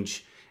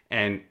change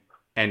and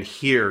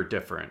hear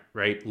different,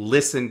 right?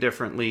 Listen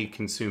differently,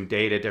 consume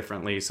data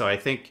differently. So I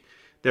think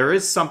there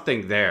is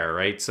something there,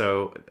 right?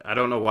 So I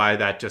don't know why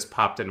that just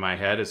popped in my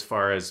head, as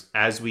far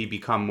as we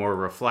become more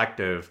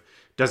reflective,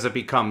 does it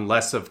become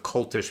less of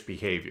cultish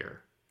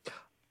behavior?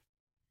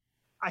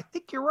 I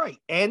think you're right.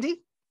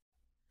 Andy?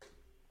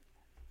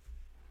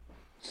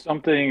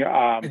 Something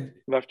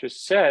Left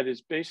just said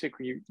is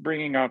basically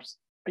bringing up,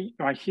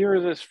 I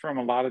hear this from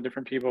a lot of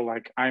different people,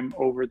 like, I'm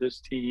over this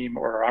team,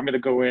 or I'm going to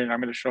go in,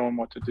 I'm going to show them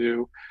what to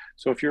do.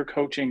 So if you're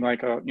coaching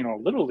like a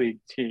little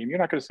league team, you're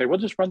not going to say, well,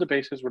 just run the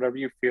bases, whatever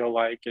you feel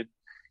like,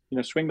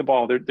 and swing the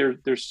ball.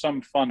 There's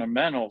some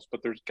fundamentals,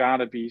 but there's got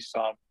to be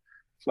some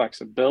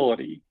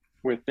flexibility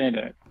within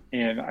it.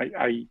 And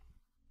I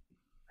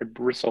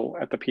bristle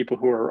at the people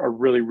who are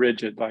really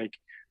rigid, like,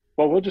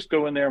 well, we'll just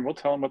go in there and we'll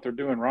tell them what they're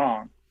doing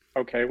wrong.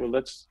 Okay, well,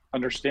 let's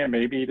understand,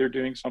 maybe they're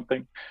doing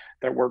something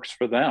that works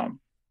for them.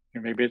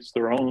 Maybe it's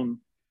their own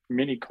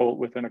mini cult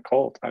within a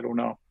cult. I don't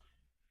know.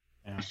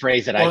 Yeah. A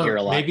phrase that I hear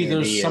a lot. Maybe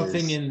there's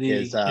something in the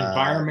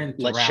environment.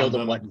 Let's show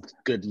them what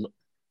good.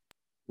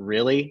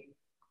 Really,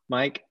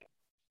 Mike?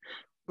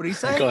 What do you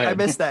say? I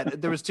missed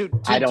that. There was two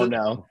I don't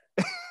know.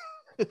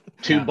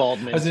 Two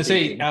bald men. I was gonna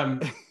say,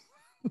 kind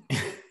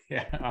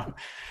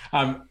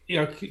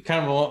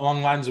of along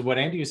the lines of what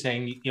Andy was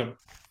saying.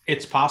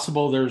 It's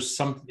possible there's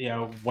some,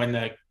 when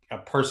a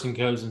person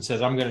goes and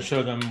says, I'm going to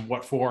show them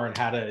what for and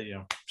how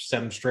to, set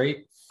them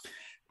straight.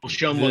 We'll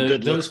show them what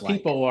good those looks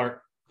people like.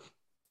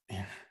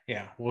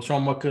 We'll show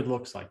them what good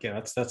looks like. Yeah,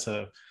 that's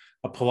a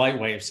polite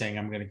way of saying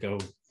I'm going to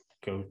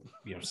go,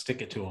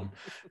 stick it to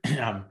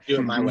them. Do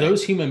it my way.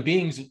 Those human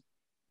beings,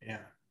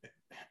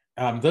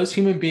 those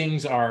human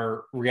beings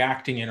are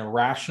reacting in a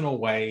rational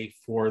way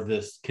for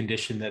this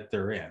condition that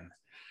they're in.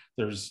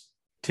 There's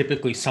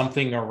typically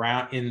something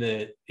around in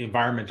the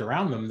environment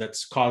around them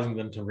that's causing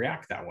them to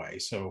react that way.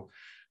 So,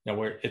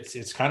 where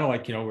it's kind of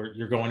like, where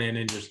you're going in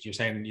and you're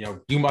saying,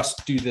 you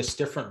must do this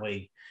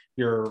differently.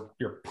 You're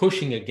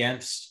pushing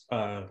against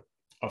a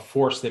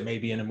force that may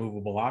be an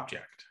immovable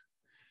object.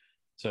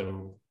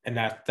 So, and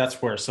that's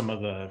where some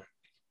of the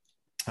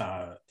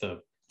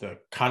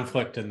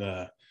conflict and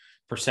the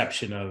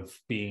perception of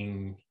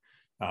being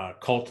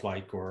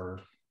cult-like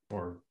or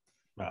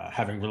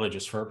having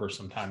religious fervor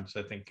sometimes,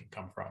 I think, can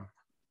come from.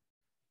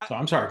 So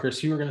I'm sorry,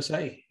 Chris, you were going to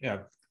say,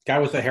 guy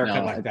with a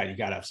haircut like that, you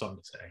got to have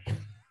something to say.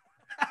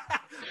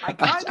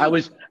 I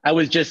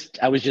was just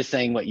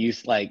saying what you,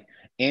 like,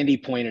 Andy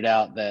pointed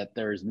out that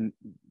there's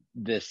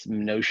this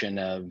notion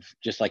of,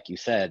 just like you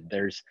said,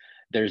 there's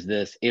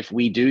this, if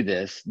we do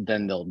this,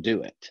 then they'll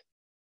do it,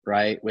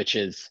 right? Which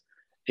is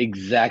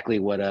exactly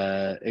what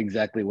a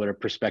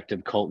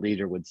prospective cult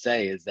leader would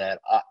say, is that,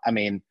 I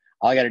mean,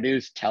 all I got to do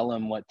is tell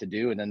them what to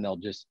do and then they'll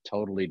just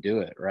totally do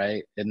it,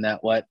 right? Isn't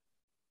that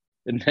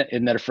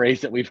a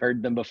phrase that we've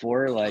heard them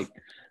before? Like,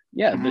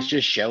 yeah, let's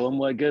just show them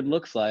what good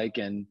looks like.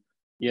 And,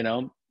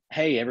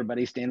 hey,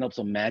 everybody, stand-ups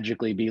will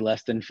magically be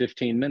less than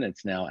 15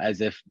 minutes now,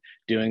 as if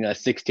doing a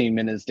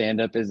 16-minute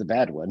stand-up is a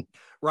bad one.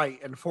 Right,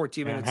 and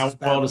 14 minutes how is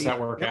bad. well does that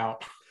work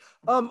out?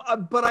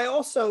 But I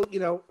also,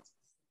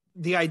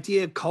 the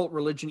idea of cult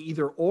religion,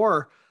 either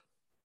or,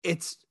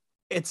 it's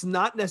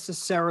not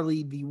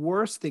necessarily the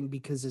worst thing,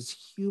 because as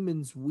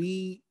humans,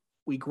 we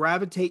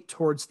gravitate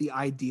towards the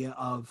idea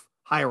of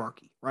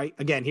hierarchy, right?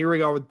 Again, here we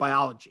go with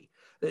biology.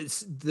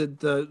 It's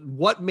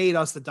what made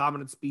us the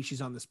dominant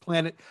species on this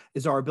planet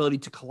is our ability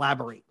to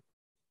collaborate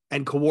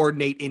and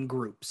coordinate in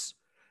groups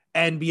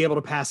and be able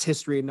to pass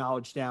history and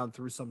knowledge down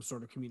through some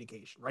sort of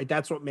communication, right?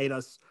 That's what made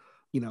us,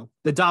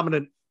 the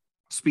dominant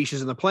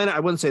species on the planet. I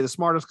wouldn't say the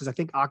smartest, because I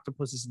think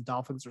octopuses and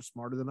dolphins are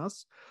smarter than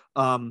us.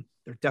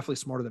 They're definitely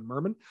smarter than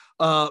mermen.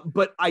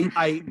 But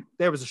I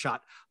there was a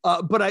shot.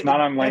 But not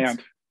on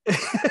land.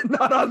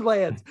 Not on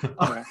land.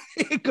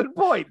 Good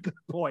point.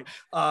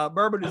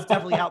 Merman is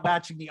definitely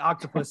outmatching the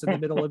octopus in the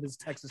middle of his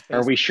Texas face.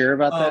 Are we sure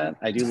about that?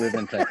 I do live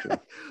in Texas.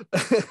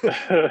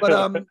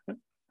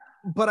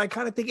 But I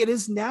kind of think it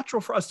is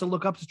natural for us to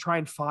look up to try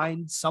and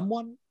find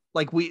someone,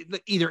 like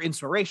either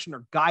inspiration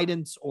or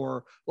guidance,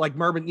 or like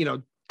Merman,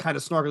 kind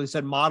of snarkily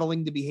said,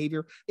 modeling the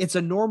behavior. It's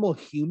a normal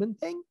human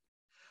thing.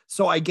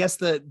 So I guess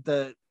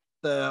the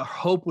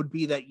hope would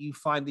be that you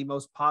find the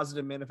most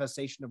positive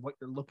manifestation of what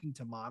you're looking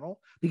to model,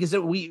 because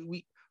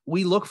we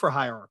look for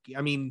hierarchy.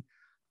 I mean,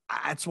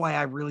 that's why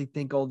I really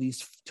think all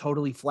these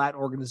totally flat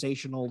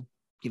organizational,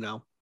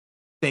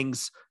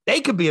 things,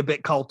 they could be a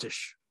bit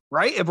cultish,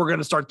 right? If we're going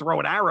to start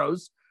throwing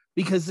arrows,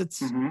 because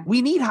it's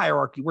we need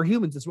hierarchy. We're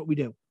humans. It's what we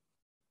do.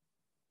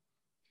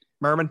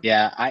 Merman?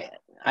 Yeah,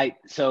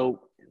 so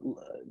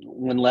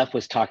when Lef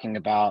was talking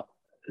about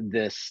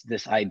this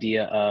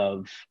idea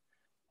of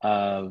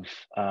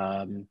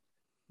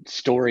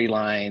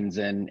storylines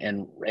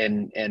and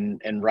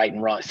right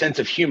and wrong, sense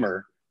of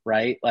humor,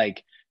 right?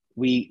 Like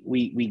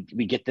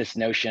we get this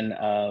notion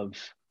of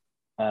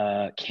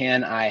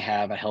can I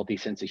have a healthy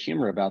sense of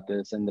humor about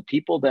this? And the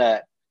people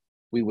that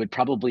we would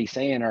probably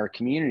say in our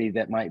community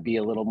that might be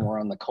a little more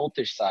on the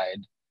cultish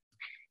side,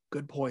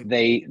 good point,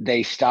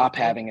 they stop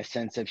having a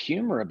sense of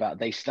humor about,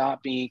 they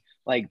stop being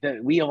like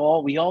we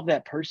all have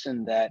that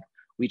person that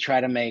we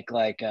try to make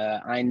like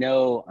I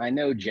know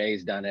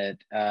Jay's done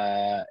it,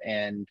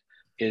 and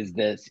is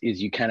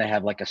you kind of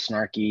have like a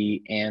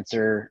snarky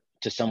answer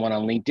to someone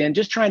on LinkedIn,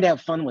 just trying to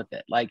have fun with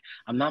it. Like,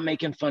 I'm not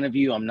making fun of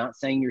you. I'm not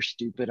saying you're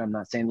stupid. I'm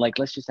not saying, like,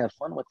 let's just have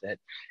fun with it.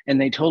 And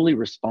they totally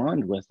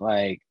respond with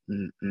like,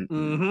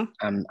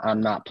 I'm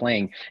not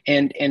playing.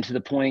 And to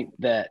the point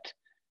that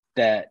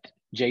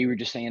Jay, you were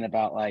just saying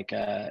about like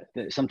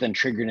something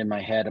triggered in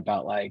my head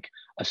about like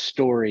a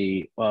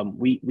story.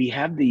 We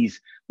have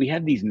these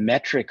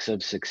metrics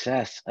of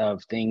success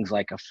of things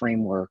like a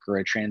framework or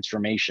a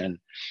transformation.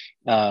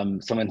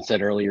 Someone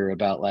said earlier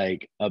about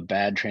like a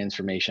bad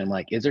transformation.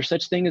 Like, is there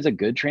such thing as a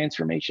good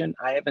transformation?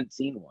 I haven't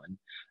seen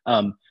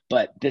one.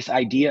 But this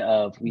idea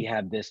of we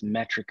have this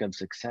metric of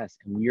success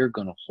and we are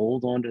going to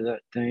hold on to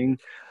that thing.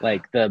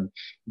 Like the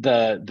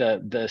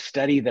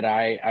study that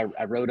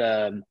I wrote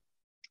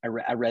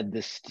I read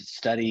this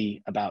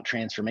study about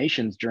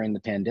transformations during the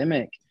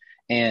pandemic,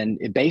 and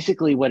it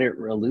basically what it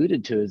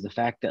alluded to is the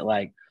fact that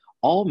like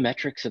all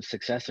metrics of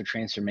success or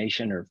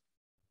transformation are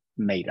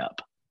made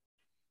up,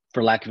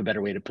 for lack of a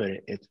better way to put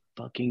it. It's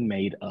fucking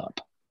made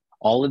up.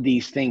 All of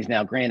these things.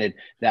 Now, granted,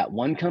 that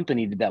one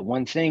company did that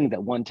one thing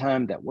that one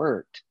time that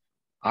worked.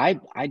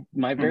 My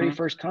very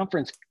first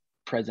conference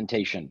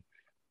presentation,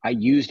 I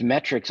used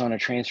metrics on a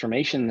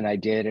transformation that I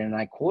did, and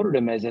I quoted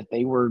them as if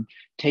they were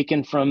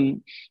taken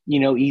from,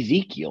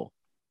 Ezekiel.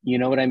 You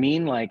know what I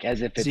mean? Like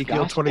as if it's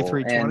Ezekiel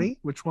 23:20. And,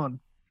 Which one?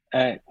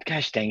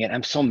 Gosh dang it!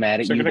 I'm so mad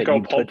at So you gonna that go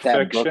you put Pulp that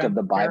Fiction book of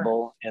the here?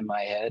 Bible in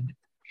my head.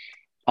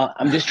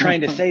 I'm just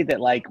trying to say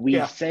that, like, we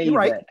say you're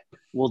right. that,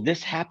 well,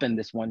 this happened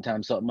this one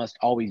time, so it must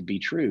always be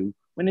true,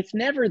 when it's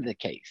never the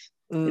case.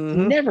 It's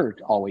never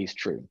always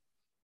true.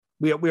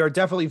 We are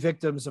definitely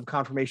victims of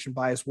confirmation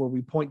bias, where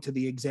we point to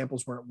the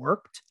examples where it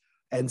worked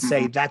and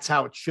say that's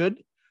how it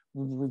should,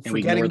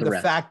 forgetting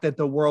the fact that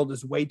the world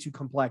is way too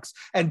complex.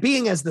 And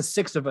being as the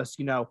six of us,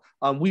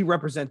 we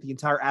represent the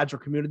entire Agile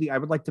community. I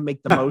would like to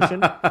make the motion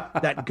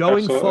that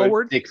going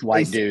forward, six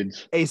white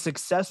dudes, a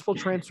successful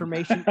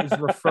transformation is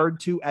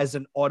referred to as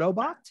an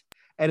Autobot,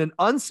 and an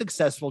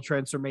unsuccessful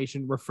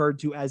transformation referred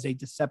to as a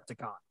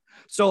Decepticon.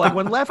 So like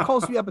when Lef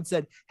calls me up and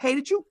said, hey,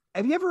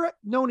 have you ever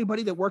know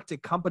anybody that worked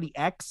at company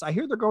X? I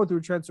hear they're going through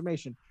a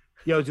transformation.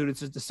 Yo, dude,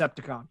 it's a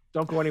Decepticon.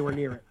 Don't go anywhere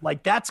near it.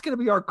 Like, that's going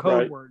to be our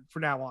code word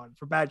from now on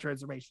for bad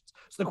transformations.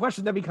 So the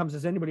question then becomes,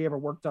 has anybody ever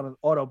worked on an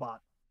Autobot?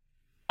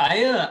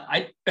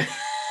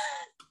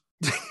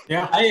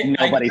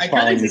 Nobody's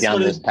following me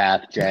down this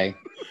path, Jay.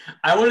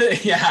 I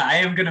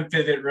am going to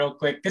pivot real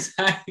quick because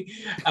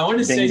I want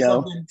to say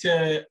something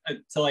to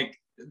like,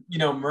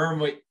 Merm,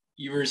 what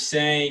you were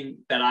saying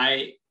that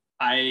I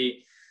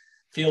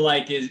feel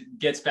like it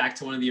gets back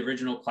to one of the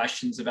original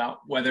questions about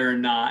whether or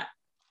not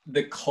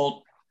the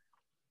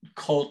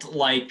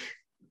cult-like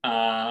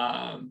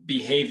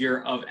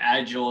behavior of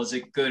Agile, is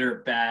it good or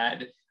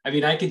bad? I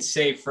mean, I could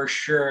say for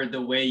sure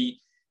the way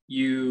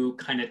you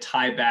kind of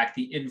tie back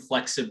the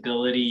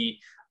inflexibility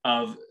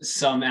of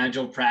some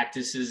Agile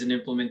practices and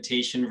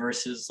implementation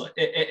versus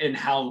and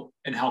how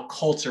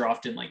cults are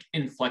often like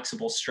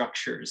inflexible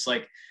structures.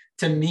 Like,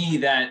 to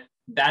me,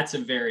 that's a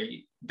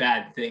very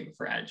bad thing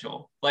for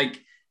Agile. I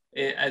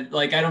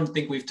don't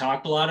think we've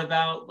talked a lot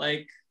about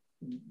like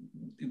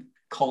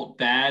cult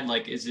bad.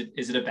 Like, is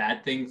it a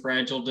bad thing for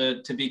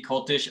Agile to be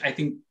cultish? I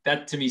think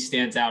that to me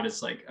stands out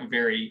as like a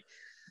very,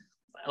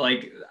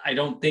 like, I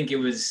don't think it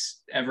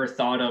was ever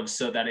thought of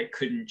so that it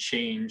couldn't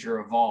change or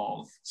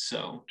evolve.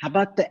 So how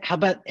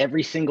about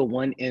every single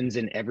one ends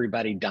in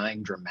everybody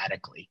dying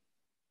dramatically?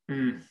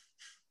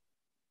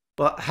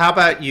 Well, how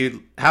about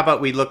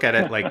we look at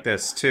it like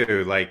this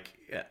too? Like,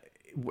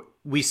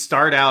 we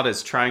start out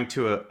as trying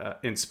to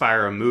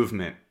inspire a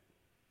movement,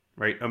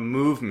 right? A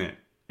movement.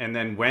 And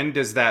then when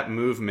does that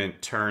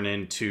movement turn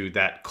into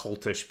that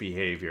cultish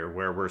behavior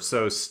where we're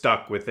so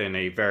stuck within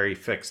a very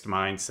fixed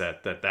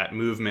mindset that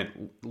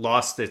movement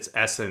lost its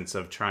essence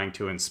of trying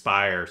to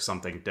inspire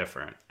something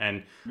different?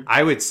 And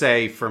I would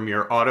say from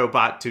your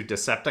Autobot to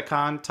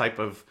Decepticon type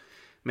of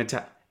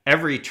mentality,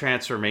 every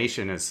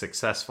transformation is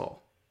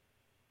successful.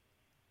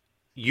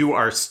 You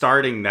are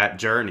starting that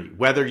journey.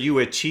 Whether you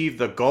achieve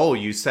the goal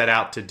you set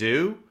out to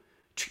do,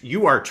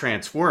 you are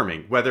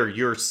transforming. Whether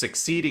you're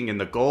succeeding in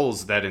the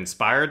goals that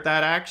inspired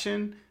that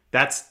action,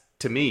 that's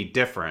to me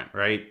different,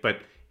 right?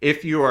 But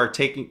if you are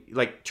taking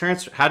like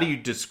how do you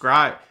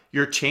describe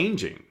you're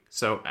changing.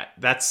 So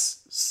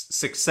that's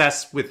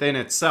success within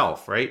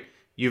itself, right?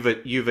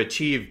 You've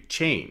achieved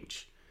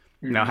change.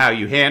 Now, how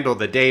you handle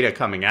the data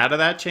coming out of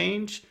that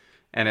change,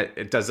 and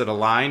it does it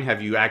align?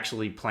 Have you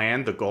actually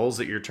planned the goals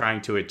that you're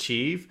trying to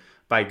achieve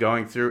by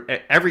going through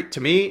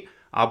to me,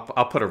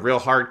 I'll put a real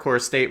hardcore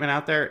statement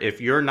out there.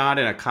 If you're not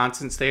in a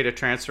constant state of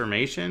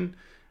transformation,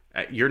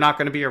 you're not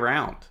going to be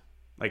around.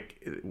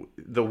 Like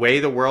the way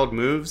the world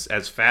moves,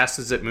 as fast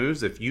as it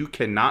moves, if you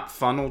cannot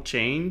funnel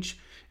change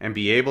and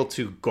be able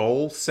to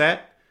goal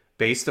set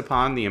based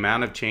upon the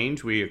amount of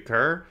change we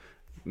occur,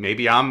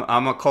 maybe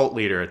I'm a cult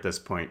leader at this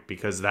point,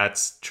 because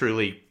that's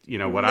truly,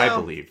 what I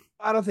believe.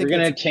 I don't think we're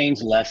going to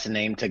change Left's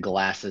name to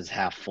Glasses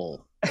Half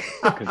Full,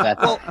 because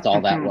that's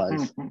all that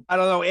was. I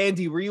don't know.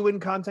 Andy, were you in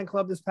Content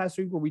Club this past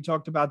week where we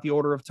talked about the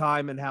order of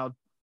time and how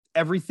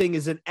everything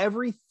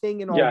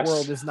in our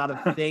world is not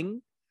a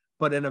thing,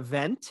 but an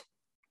event?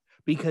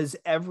 Because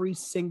every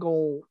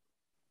single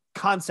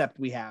concept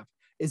we have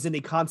is in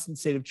a constant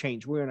state of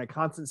change. We're in a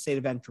constant state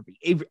of entropy.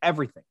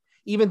 Everything,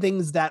 even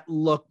things that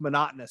look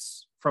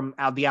monotonous from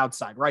the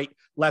outside, right?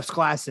 Left's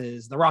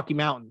glasses, the Rocky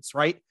Mountains,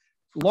 right?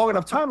 Long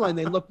enough timeline,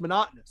 they look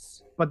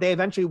monotonous, but they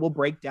eventually will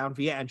break down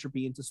via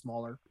entropy into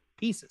smaller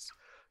pieces.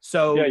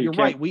 So you're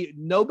right.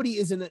 No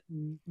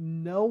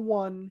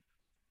one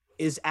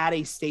is at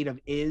a state of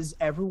is.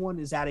 Everyone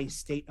is at a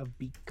state of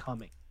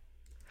becoming.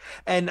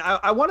 And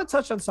I want to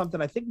touch on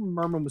something. I think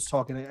Merman was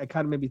talking. I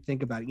kind of made me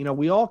think about it.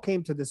 We all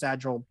came to this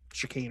agile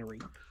chicanery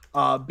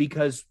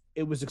because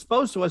it was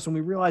exposed to us, and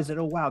we realized that,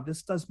 oh wow,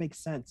 this does make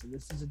sense, and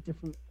this is a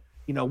different.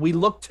 We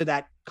look to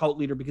that cult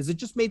leader because it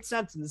just made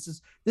sense, and this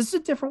is a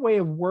different way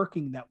of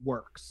working that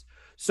works.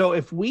 So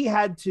if we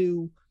had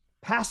to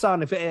pass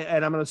on,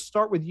 and I'm going to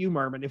start with you,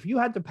 Merman, if you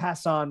had to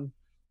pass on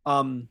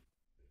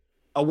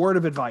a word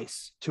of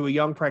advice to a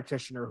young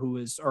practitioner who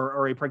is,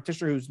 or a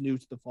practitioner who's new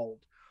to the fold,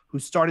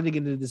 who's starting to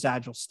get into this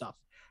agile stuff,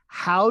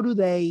 how do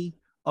they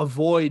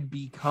avoid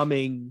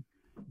becoming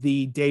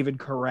the David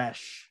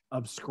Koresh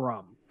of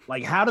Scrum?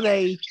 Like, how do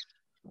they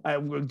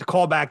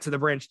call back to the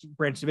Branch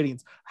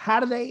Davidians? How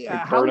do they,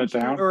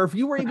 or if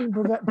you were even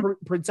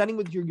presenting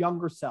with your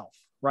younger self,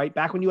 right,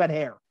 back when you had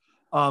hair,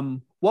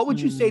 what would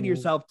you say to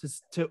yourself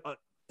to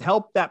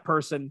help that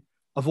person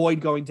avoid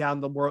going down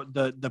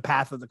the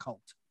path of the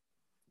cult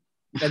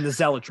and the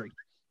zealotry?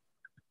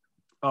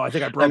 Oh, I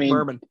think I broke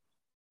Merman.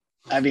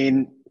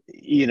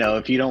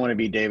 If you don't want to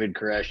be David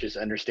Koresh, just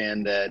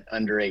understand that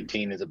under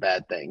 18 is a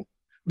bad thing.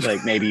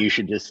 Like, maybe you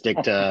should just stick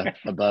to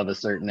above a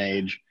certain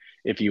age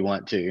if you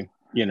want to.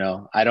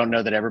 I don't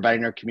know that everybody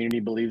in our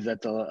community believes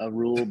that's a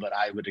rule, but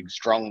I would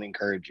strongly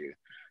encourage you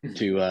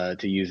to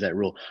use that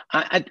rule.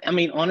 I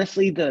mean,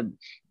 honestly,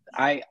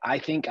 I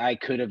think I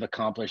could have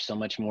accomplished so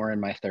much more in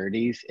my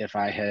 30s if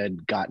I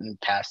had gotten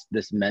past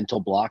this mental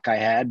block I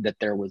had that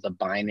there was a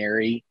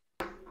binary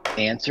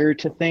answer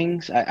to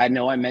things. I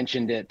know I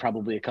mentioned it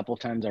probably a couple of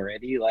times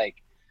already. Like,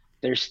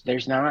 there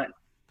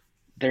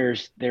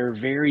are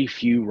very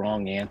few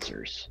wrong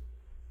answers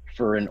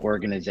for an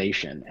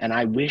organization, and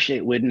I wish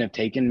it wouldn't have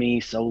taken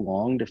me so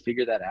long to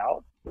figure that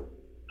out.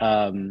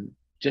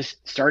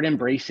 Just start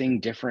embracing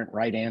different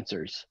right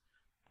answers,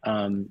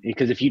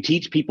 because if you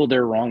teach people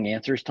their wrong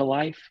answers to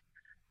life,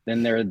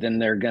 then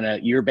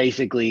you're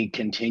basically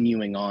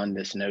continuing on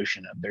this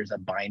notion of there's a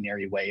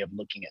binary way of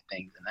looking at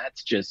things, and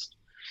that's just,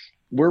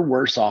 we're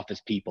worse off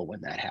as people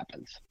when that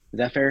happens. Is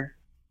that fair?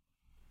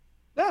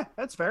 Yeah,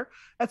 that's fair.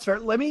 I'm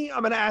going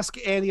to ask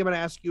Andy, I'm going to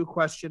ask you a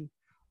question.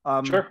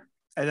 Sure.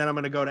 And then I'm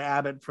going to go to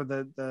Abbott for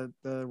the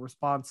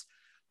response.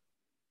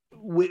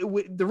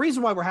 The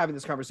reason why we're having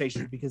this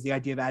conversation is because the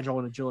idea of agile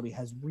and agility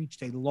has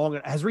reached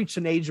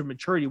an age of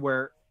maturity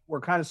where we're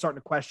kind of starting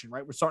to question,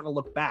 right? We're starting to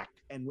look back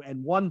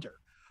and wonder.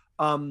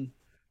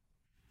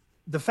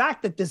 The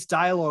fact that this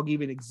dialogue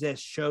even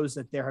exists shows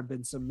that there have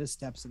been some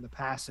missteps in the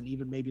past, and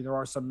even maybe there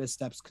are some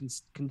missteps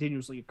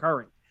continuously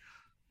occurring.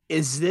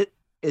 Do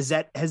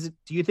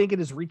you think it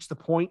has reached the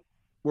point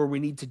where we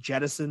need to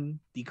jettison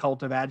the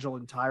cult of agile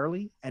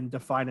entirely and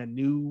define a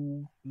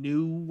new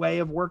way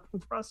of working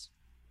for us?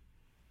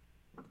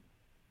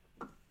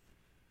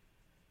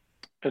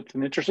 It's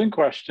an interesting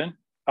question.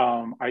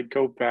 I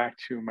go back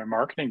to my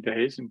marketing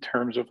days in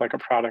terms of like a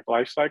product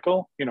life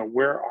cycle.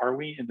 Where are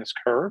we in this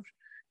curve?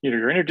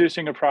 You're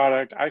introducing a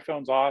product.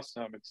 iPhone's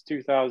awesome. It's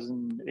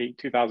 2008,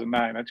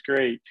 2009. That's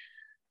great.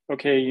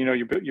 Okay,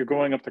 you're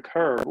going up the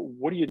curve.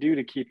 What do you do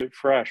to keep it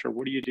fresh, or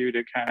what do you do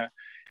to kind of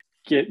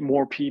get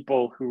more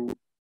people who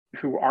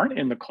aren't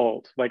in the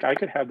cult? Like, I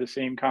could have the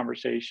same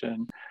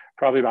conversation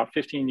probably about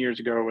 15 years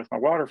ago with my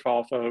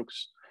waterfall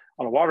folks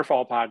on a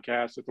waterfall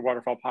podcast, if the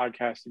waterfall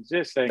podcast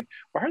exists, saying,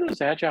 why are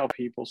those agile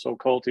people so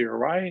culty, or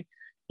why,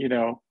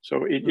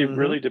 so it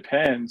really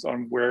depends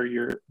on where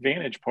your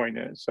vantage point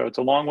is. So it's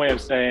a long way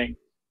of saying,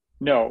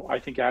 no, I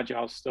think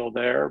agile is still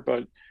there.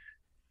 But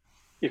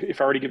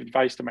if I were to give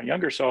advice to my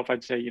younger self,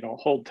 I'd say,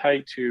 hold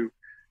tight to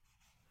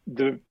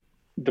the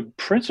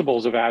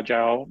principles of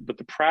agile, but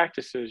the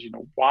practices,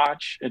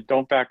 watch and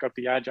don't back up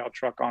the agile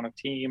truck on a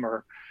team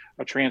or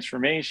a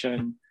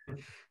transformation,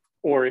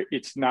 or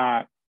it's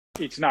not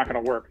it's not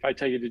going to work. If I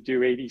tell you to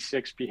do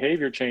 86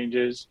 behavior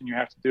changes and you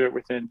have to do it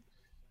within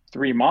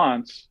 3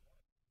 months,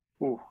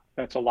 ooh,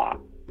 that's a lot.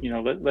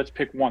 Let's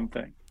pick one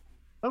thing.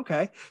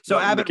 Okay. So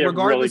Abbott, get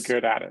regardless,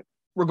 really good at it.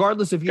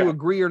 Regardless if you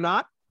agree or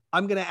not,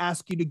 I'm going to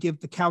ask you to give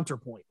the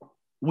counterpoint.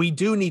 We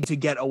do need to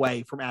get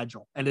away from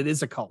Agile, and it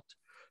is a cult.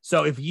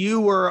 So if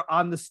you were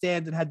on the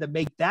stand and had to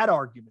make that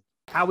argument,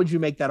 how would you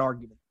make that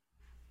argument?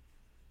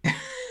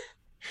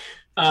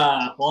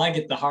 Well, I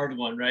get the hard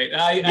one, right?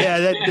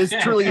 This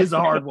truly is a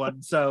hard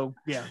one. So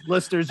yeah,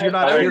 listeners, you're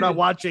not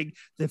watching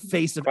the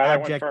face of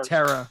abject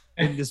terror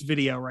in this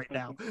video right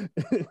now.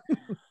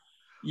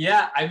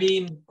 Yeah, I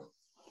mean,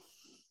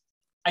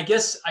 I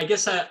guess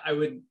I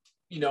would,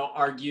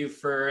 argue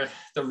for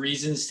the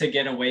reasons to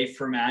get away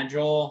from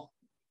Agile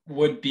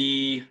would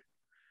be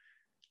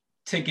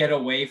to get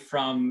away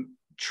from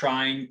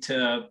trying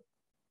to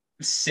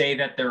say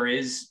that there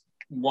is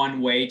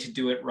one way to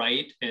do it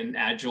right and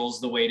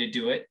Agile's the way to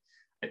do it.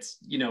 It's,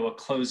 a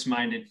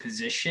closed-minded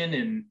position.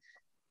 And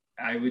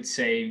I would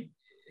say,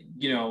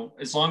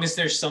 as long as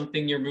there's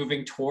something you're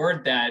moving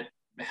toward that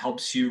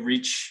helps you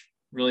reach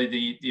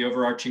really the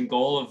overarching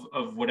goal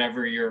of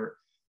whatever you're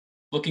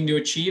looking to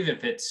achieve,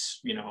 if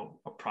it's,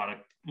 a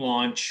product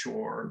launch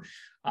or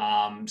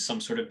some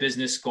sort of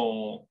business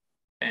goal,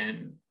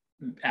 and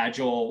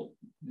Agile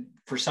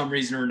for some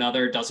reason or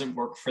another doesn't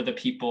work for the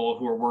people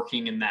who are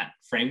working in that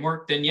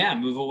framework, then yeah,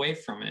 move away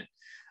from it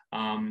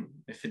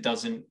if it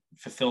doesn't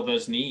fulfill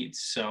those needs.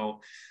 So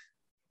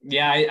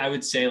yeah, I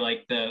would say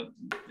like the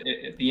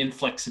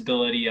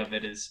inflexibility of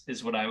it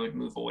is what I would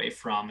move away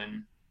from,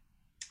 and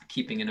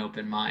keeping an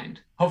open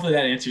mind. Hopefully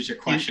that answers your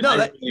question.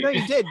 No,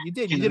 you did. You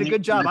did a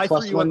good job. I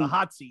threw you on the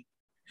hot seat.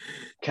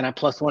 Can I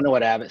plus one to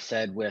what Abbott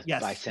said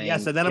by saying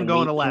yes, and then I'm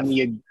going to left.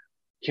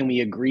 Can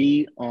we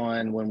agree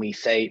on when we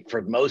say,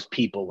 for most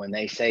people, when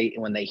they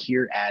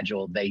hear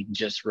Agile, they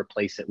just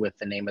replace it with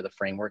the name of the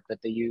framework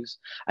that they use?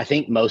 I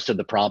think most of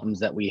the problems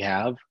that we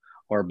have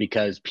are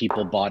because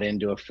people bought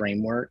into a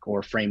framework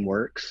or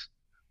frameworks,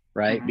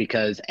 right? Mm-hmm.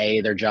 Because A,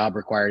 their job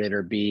required it,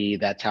 or B,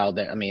 that's how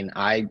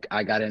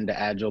I got into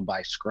Agile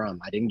by Scrum.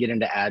 I didn't get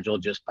into Agile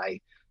just by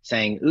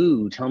saying,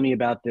 ooh, tell me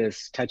about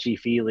this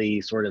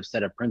touchy-feely sort of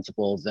set of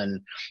principles.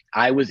 And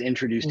I was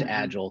introduced to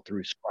Agile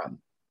through Scrum.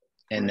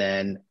 And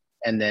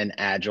then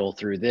Agile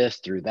through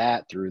this, through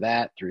that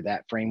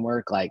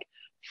framework. Like,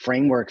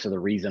 frameworks are the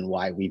reason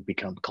why we've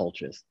become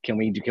cultish. Can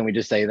we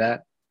just say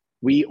that?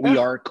 We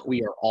are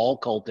all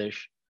cultish,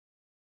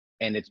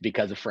 and it's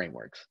because of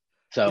frameworks.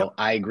 So yep.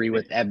 I agree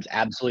with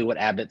absolutely what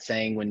Abbott's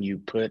saying when you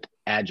put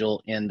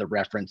Agile in the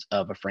reference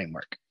of a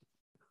framework.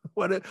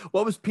 What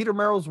was Peter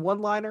Merrill's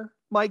one-liner,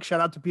 Mike?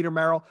 Shout out to Peter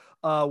Merrill.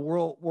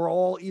 We're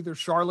all either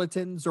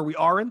charlatans or we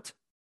aren't.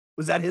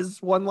 Was that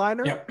his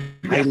one-liner? Yep.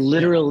 I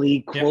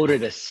literally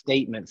quoted a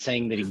statement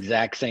saying the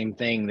exact same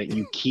thing that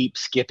you keep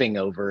skipping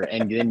over,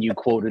 and then you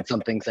quoted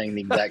something saying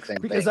the exact same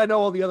thing. Because I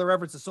know all the other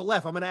references. So,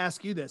 Lef, I'm going to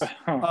ask you this: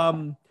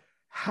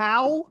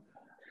 how,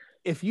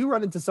 if you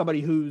run into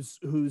somebody who's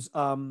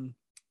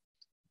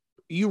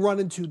you run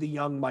into the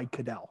young Mike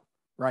Cadell,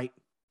 right?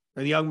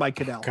 Or the young Mike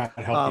Cadell. God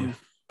help you.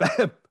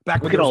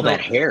 Back when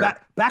that hair.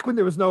 Back when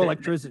there was no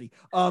electricity.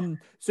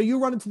 So you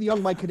run into the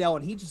young Mike Cadell,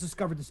 and he just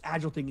discovered this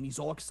Agile thing, and he's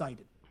all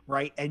excited.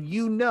 Right. And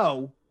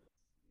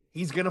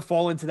he's going to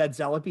fall into that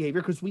zealot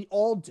behavior, because we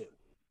all do.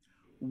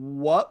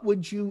 What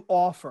would you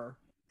offer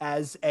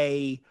as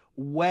a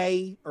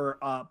way, or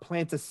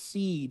plant a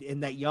seed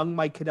in that young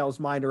Mike Cadell's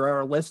mind, or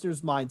our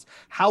listeners' minds?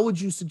 How would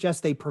you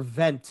suggest they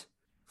prevent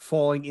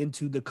falling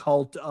into the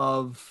cult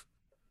of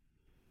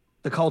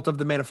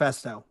the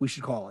manifesto, we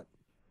should call it?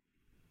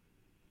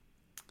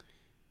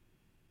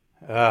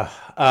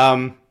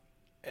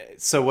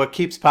 So what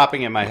keeps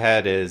popping in my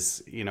head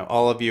is,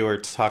 all of you are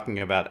talking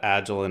about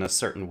Agile in a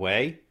certain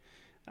way.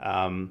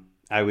 My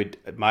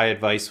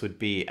advice would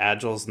be,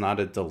 Agile's not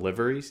a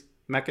delivery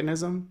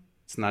mechanism.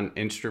 It's not an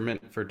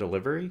instrument for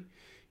delivery.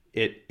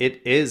 It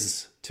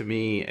is, to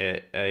me,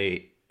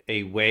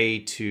 a way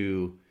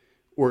to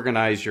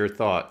organize your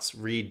thoughts,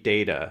 read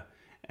data,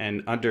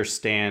 and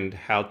understand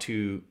how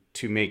to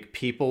make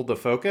people the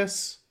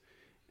focus,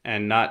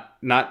 and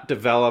not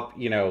develop,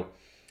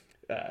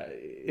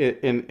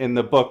 in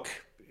the book,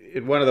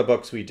 in one of the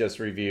books we just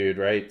reviewed,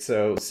 right?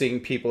 So seeing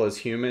people as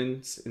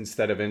humans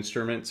instead of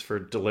instruments for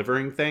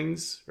delivering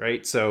things,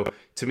 right? So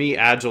to me,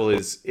 Agile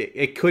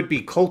it could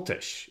be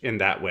cultish in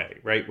that way,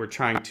 right? We're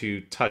trying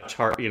to touch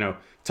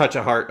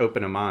a heart,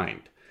 open a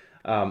mind.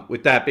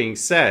 With that being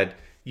said,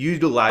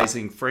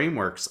 utilizing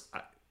frameworks,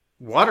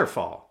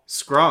 Waterfall,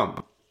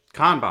 Scrum,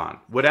 Kanban,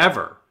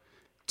 whatever,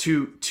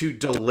 to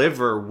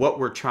deliver what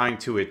we're trying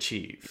to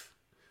achieve.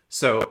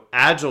 So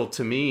Agile,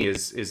 to me,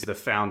 is the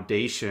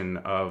foundation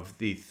of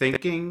the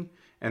thinking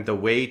and the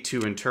way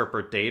to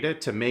interpret data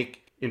to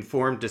make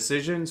informed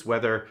decisions,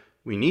 whether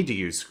we need to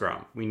use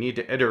Scrum. We need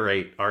to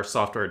iterate our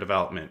software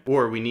development,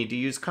 or we need to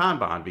use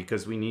Kanban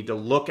because we need to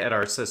look at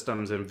our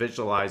systems and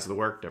visualize the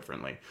work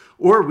differently.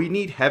 Or we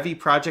need heavy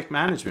project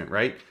management,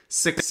 right?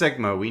 Six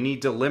Sigma, we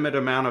need to limit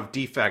amount of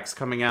defects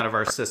coming out of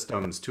our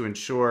systems to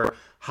ensure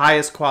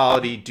highest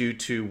quality due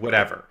to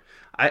whatever.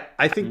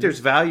 I think there's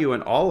value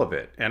in all of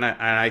it. And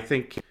I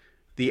think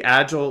the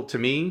Agile, to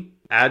me,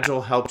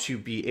 Agile helps you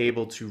be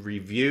able to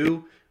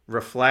review,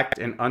 reflect,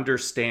 and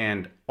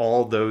understand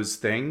all those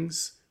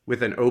things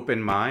with an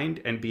open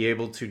mind and be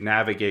able to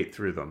navigate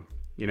through them.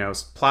 You know,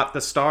 plot the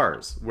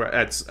stars.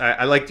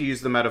 I like to use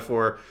the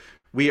metaphor,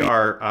 we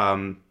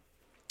are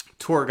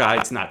tour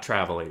guides, not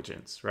travel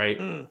agents,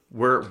 right?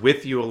 We're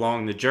with you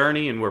along the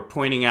journey and we're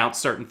pointing out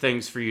certain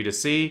things for you to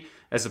see,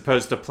 as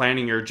opposed to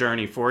planning your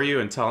journey for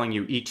you and telling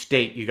you each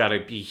date you got to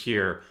be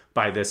here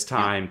by this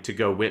time to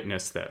go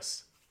witness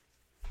this.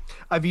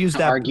 I've used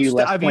that. Argue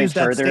left I've point used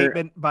that further.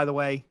 statement, by the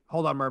way.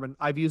 Hold on, Mervin.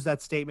 I've used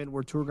that statement,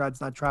 "We're tour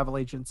guides, not travel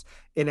agents,"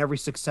 in every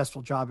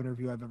successful job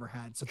interview I've ever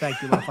had. So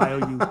thank you, Lef. I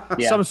owe you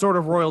Yeah. some sort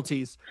of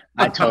royalties.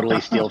 I totally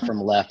steal from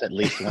Left at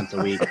least once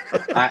a week.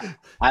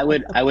 I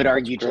would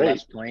argue to great.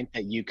 Left's point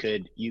that you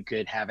could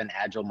have an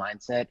agile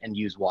mindset and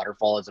use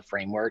waterfall as a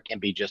framework and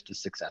be just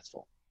as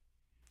successful.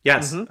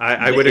 Yes, Mhm.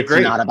 I would agree.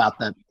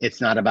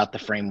 It's not about the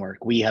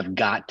framework. We have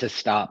got to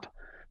stop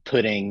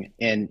putting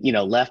in,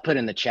 Left put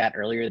in the chat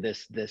earlier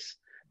this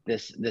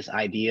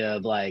idea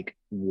of like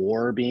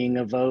war being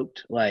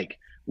evoked. Like,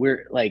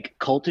 we're like,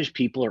 cultish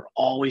people are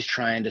always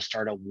trying to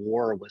start a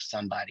war with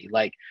somebody.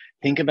 Like,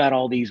 think about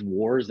all these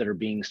wars that are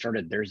being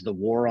started. There's the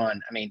war on,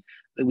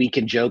 we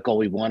can joke all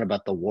we want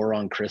about the war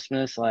on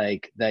Christmas.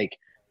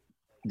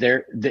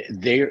 They're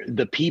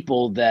the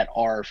people that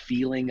are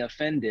feeling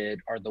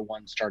offended are the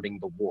ones starting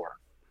the war,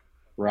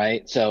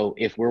 right? So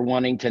if we're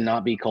wanting to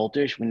not be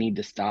cultish, we need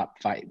to stop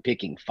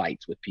picking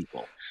fights with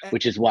people,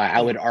 which is why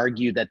I would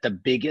argue that the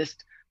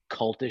biggest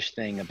cultish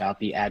thing about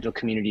the agile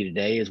community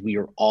today is we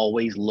are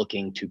always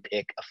looking to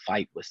pick a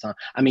fight with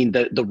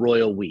the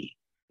royal we.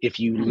 If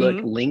you look,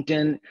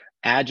 LinkedIn,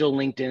 agile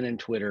LinkedIn and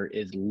Twitter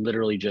is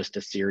literally just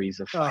a series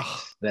of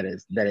fights. That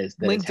is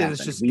LinkedIn is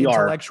just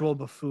intellectual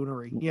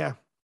buffoonery. Yeah.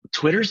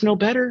 Twitter's no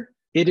better.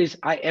 It is.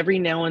 Every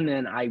now and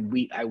then I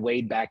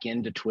wade back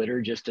into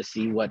Twitter just to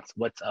see what's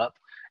up.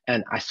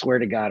 And I swear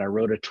to God, I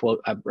wrote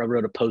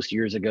a post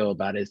years ago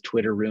about is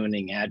Twitter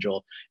ruining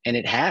agile, and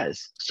it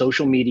has.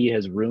 Social media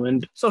has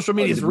ruined. Social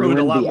media has ruined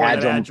a lot more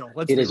than agile.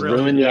 It has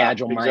ruined the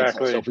agile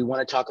exactly. mindset. So if we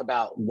want to talk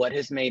about what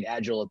has made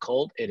agile a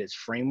cult, it is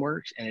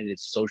frameworks and it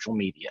is social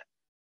media.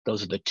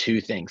 Those are the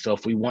two things. So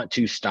if we want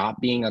to stop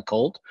being a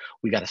cult,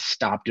 we got to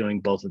stop doing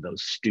both of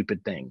those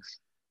stupid things.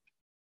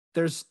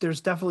 There's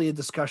definitely a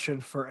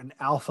discussion for an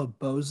alpha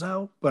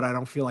bozo, but I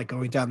don't feel like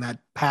going down that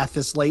path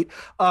this late.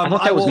 I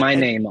thought that was my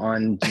name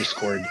on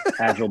Discord,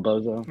 Agile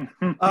Bozo.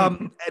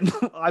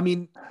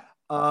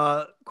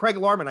 Craig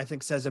Larman, I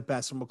think, says it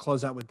best, and we'll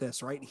close out with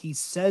this, right? He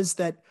says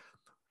that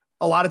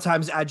a lot of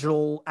times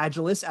agile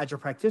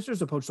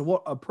practitioners approach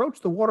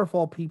the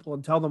waterfall people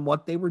and tell them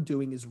what they were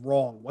doing is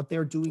wrong. What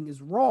they're doing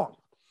is wrong.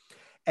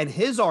 And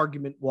his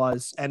argument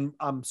was, and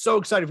I'm so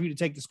excited for you to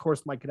take this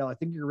course, Mike Cadell. I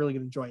think you're really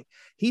going to enjoy it.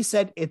 He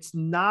said,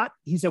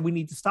 we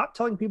need to stop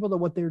telling people that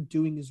what they're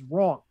doing is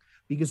wrong,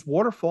 because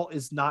waterfall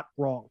is not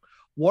wrong.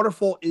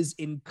 Waterfall is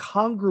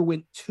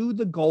incongruent to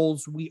the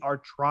goals we are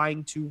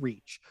trying to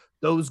reach.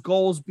 Those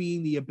goals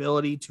being the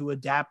ability to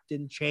adapt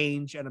and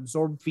change and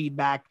absorb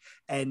feedback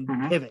and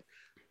pivot.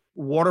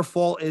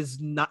 Waterfall is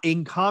not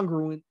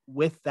incongruent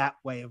with that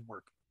way of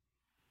working.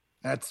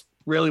 That's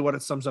really what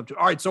it sums up to.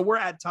 All right, so we're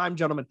at time,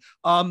 gentlemen.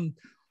 I'm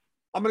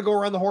going to go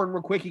around the horn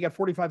real quick. You got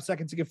 45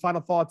 seconds to give final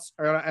thoughts,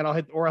 and I'll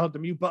hit the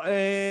mute button.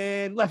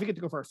 And Lef, you get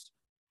to go first.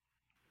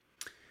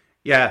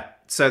 Yeah,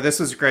 so this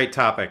was a great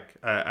topic.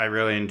 I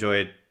really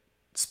enjoyed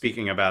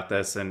speaking about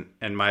this, and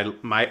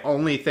my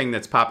only thing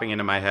that's popping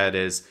into my head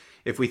is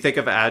if we think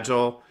of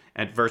agile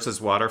and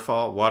versus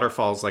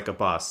waterfall is like a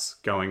bus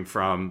going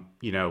from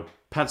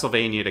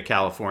Pennsylvania to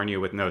California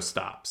with no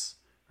stops.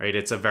 Right?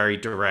 It's a very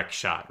direct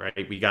shot,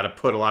 right? We got to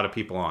put a lot of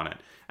people on it.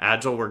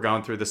 Agile, we're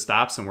going through the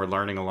stops and we're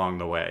learning along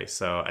the way.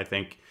 So I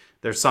think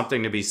there's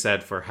something to be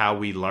said for how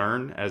we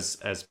learn as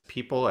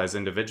people, as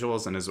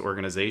individuals, and as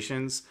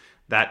organizations.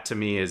 That to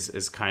me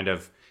is kind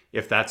of,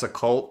 if that's a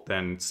cult,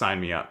 then sign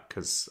me up,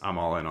 because I'm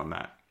all in on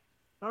that.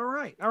 All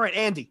right,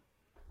 Andy.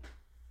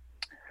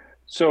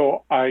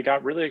 So I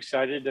got really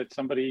excited that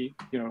somebody,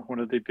 one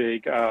of the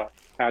big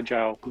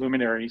agile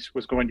luminaries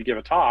was going to give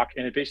a talk,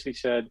 and it basically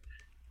said,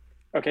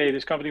 okay,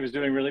 this company was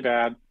doing really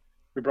bad.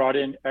 We brought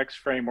in X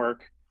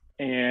framework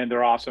and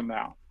they're awesome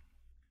now.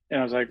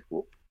 And I was like,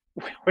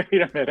 wait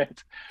a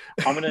minute,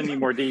 I'm going to need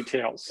more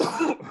details.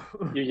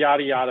 You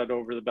yada yada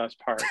over the best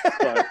part.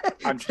 But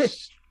I'm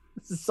just...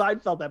 This is a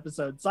Seinfeld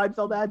episode.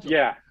 Seinfeld Agile.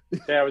 Yeah,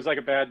 it was like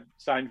a bad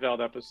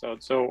Seinfeld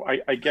episode. So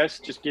I guess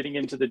just getting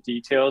into the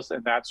details,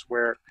 and that's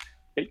where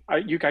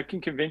I can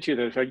convince you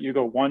that if you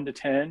go 1 to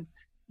 10,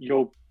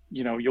 you'll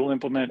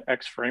implement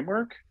X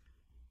framework.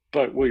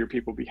 But will your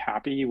people be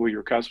happy? Will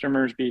your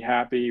customers be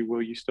happy?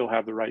 Will you still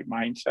have the right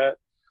mindset?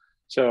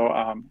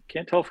 So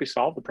can't tell if we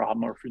solved the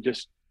problem or if we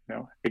just,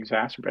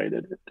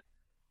 exacerbated it.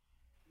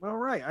 All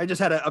right. I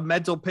just had a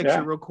mental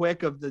picture real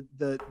quick of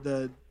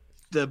the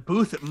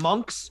booth at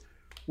Monk's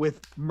with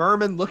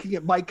Merman looking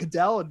at Mike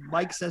Cadell, and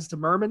Mike says to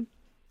Merman,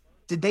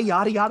 "Did they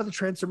yada yada the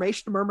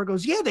transformation?" And Merman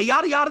goes, "Yeah, they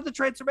yada yada the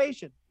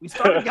transformation. We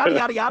started yada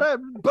yada yada,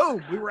 and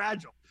boom, we were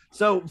agile."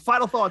 So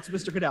final thoughts,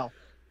 Mr. Cadell.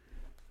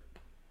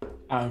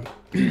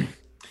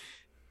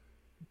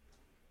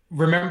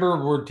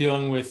 Remember, we're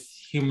dealing with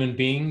human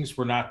beings.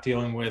 We're not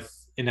dealing with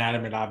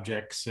inanimate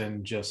objects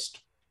and just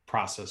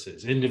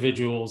processes,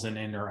 individuals and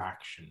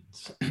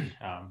interactions.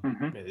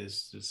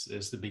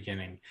 Is the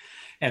beginning.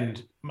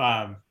 And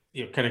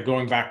kind of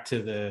going back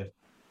to the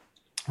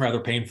rather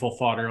painful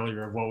thought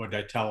earlier of what would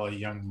I tell a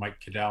young Mike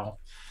Cadell,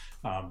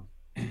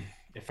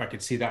 if I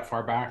could see that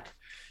far back,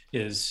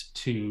 is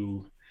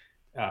to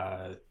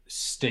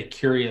stay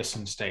curious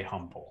and stay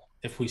humble.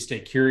 If we stay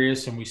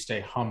curious and we stay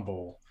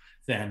humble,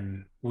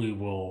 then we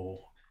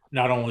will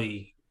not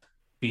only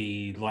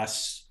be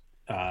less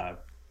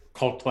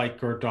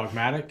cult-like or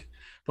dogmatic,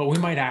 but we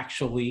might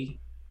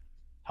actually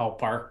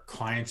help our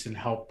clients and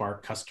help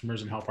our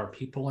customers and help our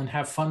people and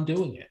have fun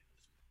doing it.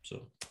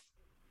 So,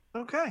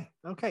 okay,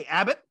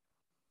 Abbott.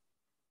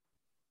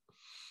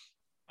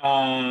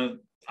 I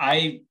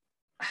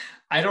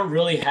don't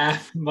really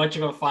have much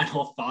of a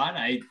final thought.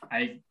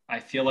 I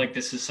feel like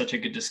this is such a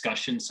good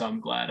discussion, so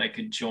I'm glad I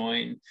could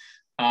join.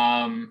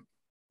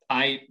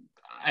 I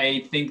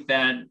think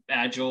that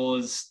Agile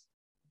is,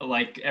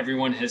 like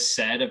everyone has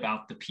said,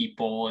 about the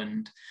people,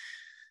 and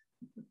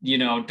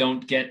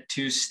don't get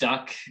too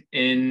stuck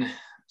in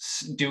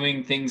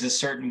doing things a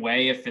certain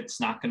way if it's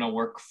not going to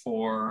work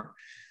for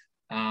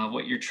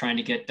what you're trying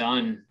to get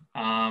done.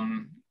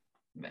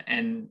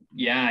 And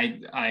yeah,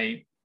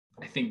 I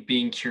think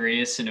being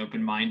curious and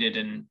open-minded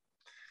and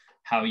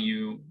how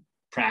you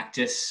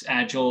practice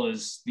Agile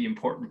is the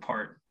important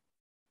part.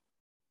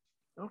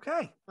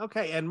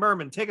 Okay. And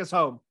Merman, take us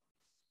home.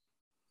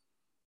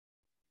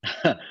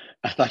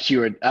 I thought you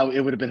were.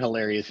 It would have been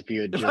hilarious if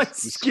you had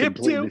just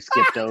completely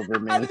skipped over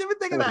me. I didn't even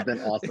think of that. Would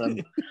have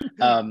been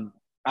awesome.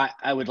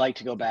 I would like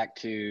to go back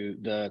to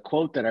the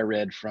quote that I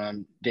read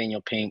from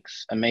Daniel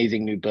Pink's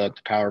amazing new book,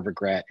 The Power of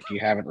Regret. If you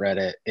haven't read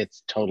it,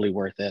 it's totally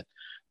worth it.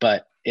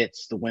 But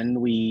it's when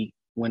we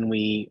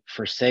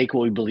forsake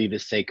what we believe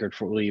is sacred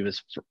for what we believe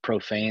is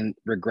profane,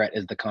 regret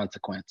is the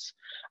consequence.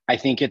 I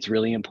think it's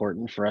really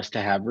important for us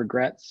to have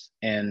regrets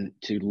and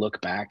to look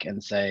back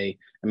and say,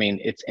 I mean,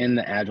 it's in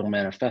the Agile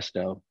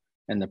Manifesto,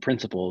 and the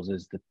principles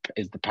is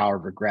the power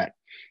of regret.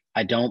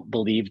 I don't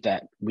believe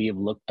that we have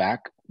looked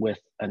back with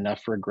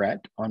enough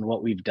regret on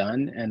what we've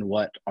done and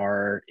what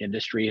our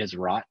industry has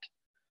wrought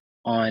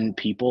on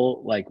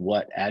people, like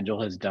what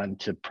Agile has done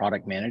to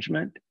product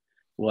management,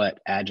 what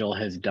Agile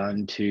has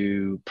done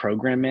to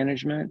program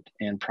management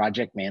and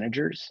project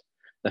managers.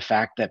 The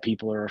fact that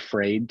people are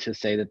afraid to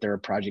say that they're a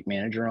project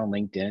manager on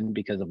LinkedIn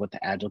because of what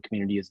the Agile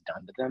community has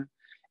done to them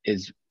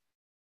is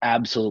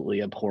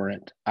absolutely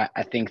abhorrent.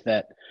 I think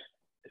that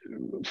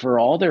for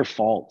all their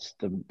faults,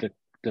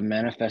 the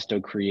manifesto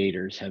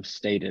creators have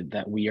stated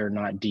that we are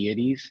not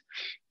deities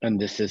and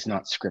this is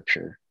not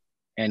scripture.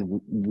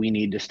 And we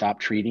need to stop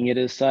treating it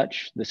as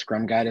such. The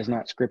Scrum Guide is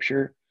not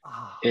scripture.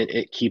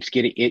 It keeps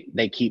getting it.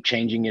 They keep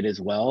changing it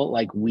as well.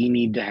 Like, we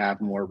need to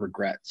have more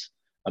regrets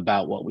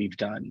about what we've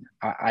done.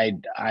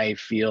 I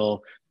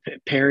feel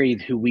Perry,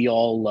 who we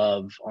all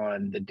love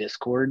on the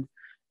Discord,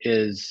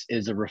 is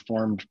a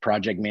reformed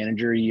project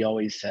manager, he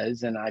always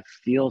says. And I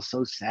feel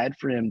so sad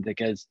for him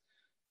because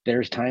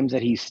there's times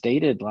that he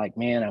stated, like,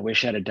 man, I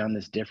wish I'd have done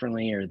this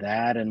differently or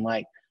that. And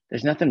like,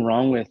 there's nothing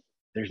wrong with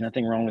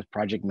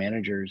project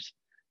managers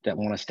that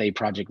want to stay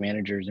project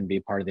managers and be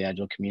a part of the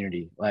Agile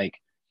community. Like,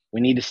 we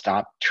need to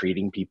stop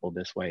treating people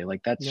this way.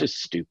 Like, that's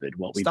just stupid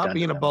what we've done. Stop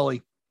being a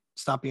bully.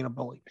 Stop being a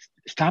bully.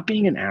 Stop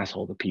being an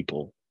asshole to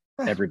people,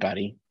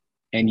 everybody.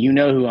 And you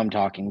know who I'm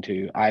talking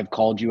to. I've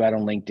called you out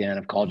on LinkedIn.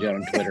 I've called you out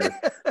on Twitter.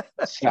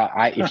 Scott,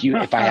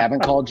 if I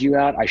haven't called you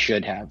out, I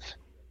should have,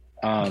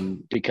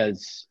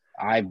 because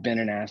I've been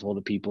an asshole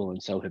to people,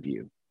 and so have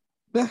you.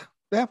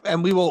 Yeah,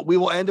 and we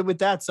will end it with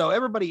that. So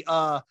everybody,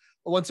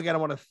 once again, I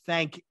want to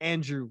thank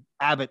Andrew,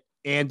 Abbott,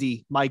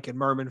 Andy, Mike, and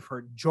Merman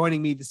for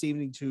joining me this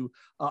evening to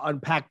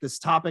unpack this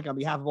topic. On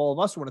behalf of all of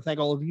us, I want to thank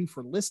all of you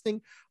for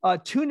listening.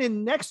 Tune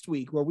in next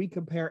week where we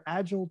compare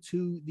Agile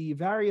to the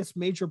various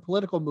major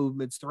political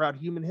movements throughout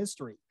human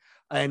history,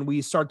 and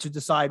we start to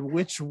decide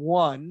which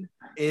one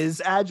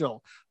is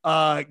Agile.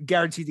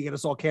 Guaranteed to get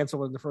us all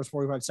canceled in the first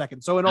 45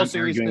 seconds. So in all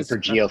seriousness, for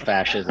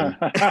geofascism,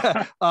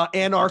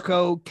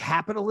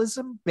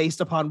 anarcho-capitalism based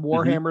upon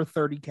Warhammer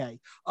 30K.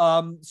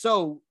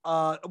 So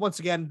once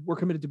again, we're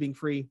committed to being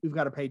free. We've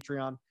got a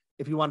Patreon.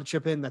 If you want to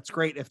chip in, that's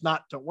great. If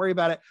not, don't worry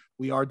about it.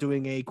 We are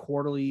doing a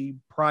quarterly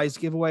prize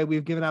giveaway.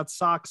 We've given out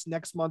socks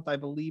next month, I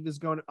believe is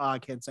going I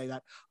can't say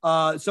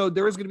that. So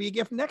there is going to be a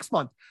gift next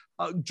month.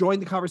 Join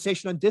the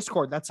conversation on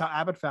Discord. That's how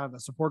Abbott found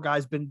us. The poor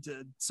guy's been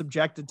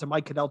subjected to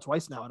Mike Cadell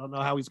twice now. I don't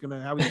know how he's going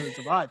to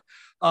survive.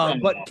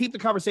 But keep the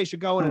conversation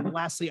going. And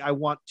lastly, I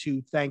want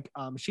to thank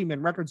Machine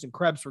Man Records and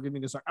Krebs for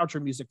giving us our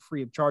outro music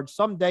free of charge.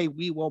 Someday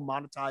we will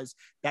monetize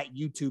that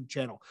YouTube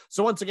channel.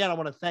 So once again, I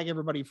want to thank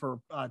everybody for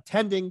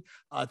attending.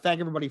 Thank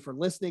everybody for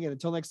listening. And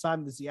until next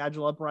time, this is the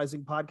Agile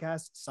Uprising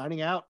podcast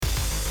signing out.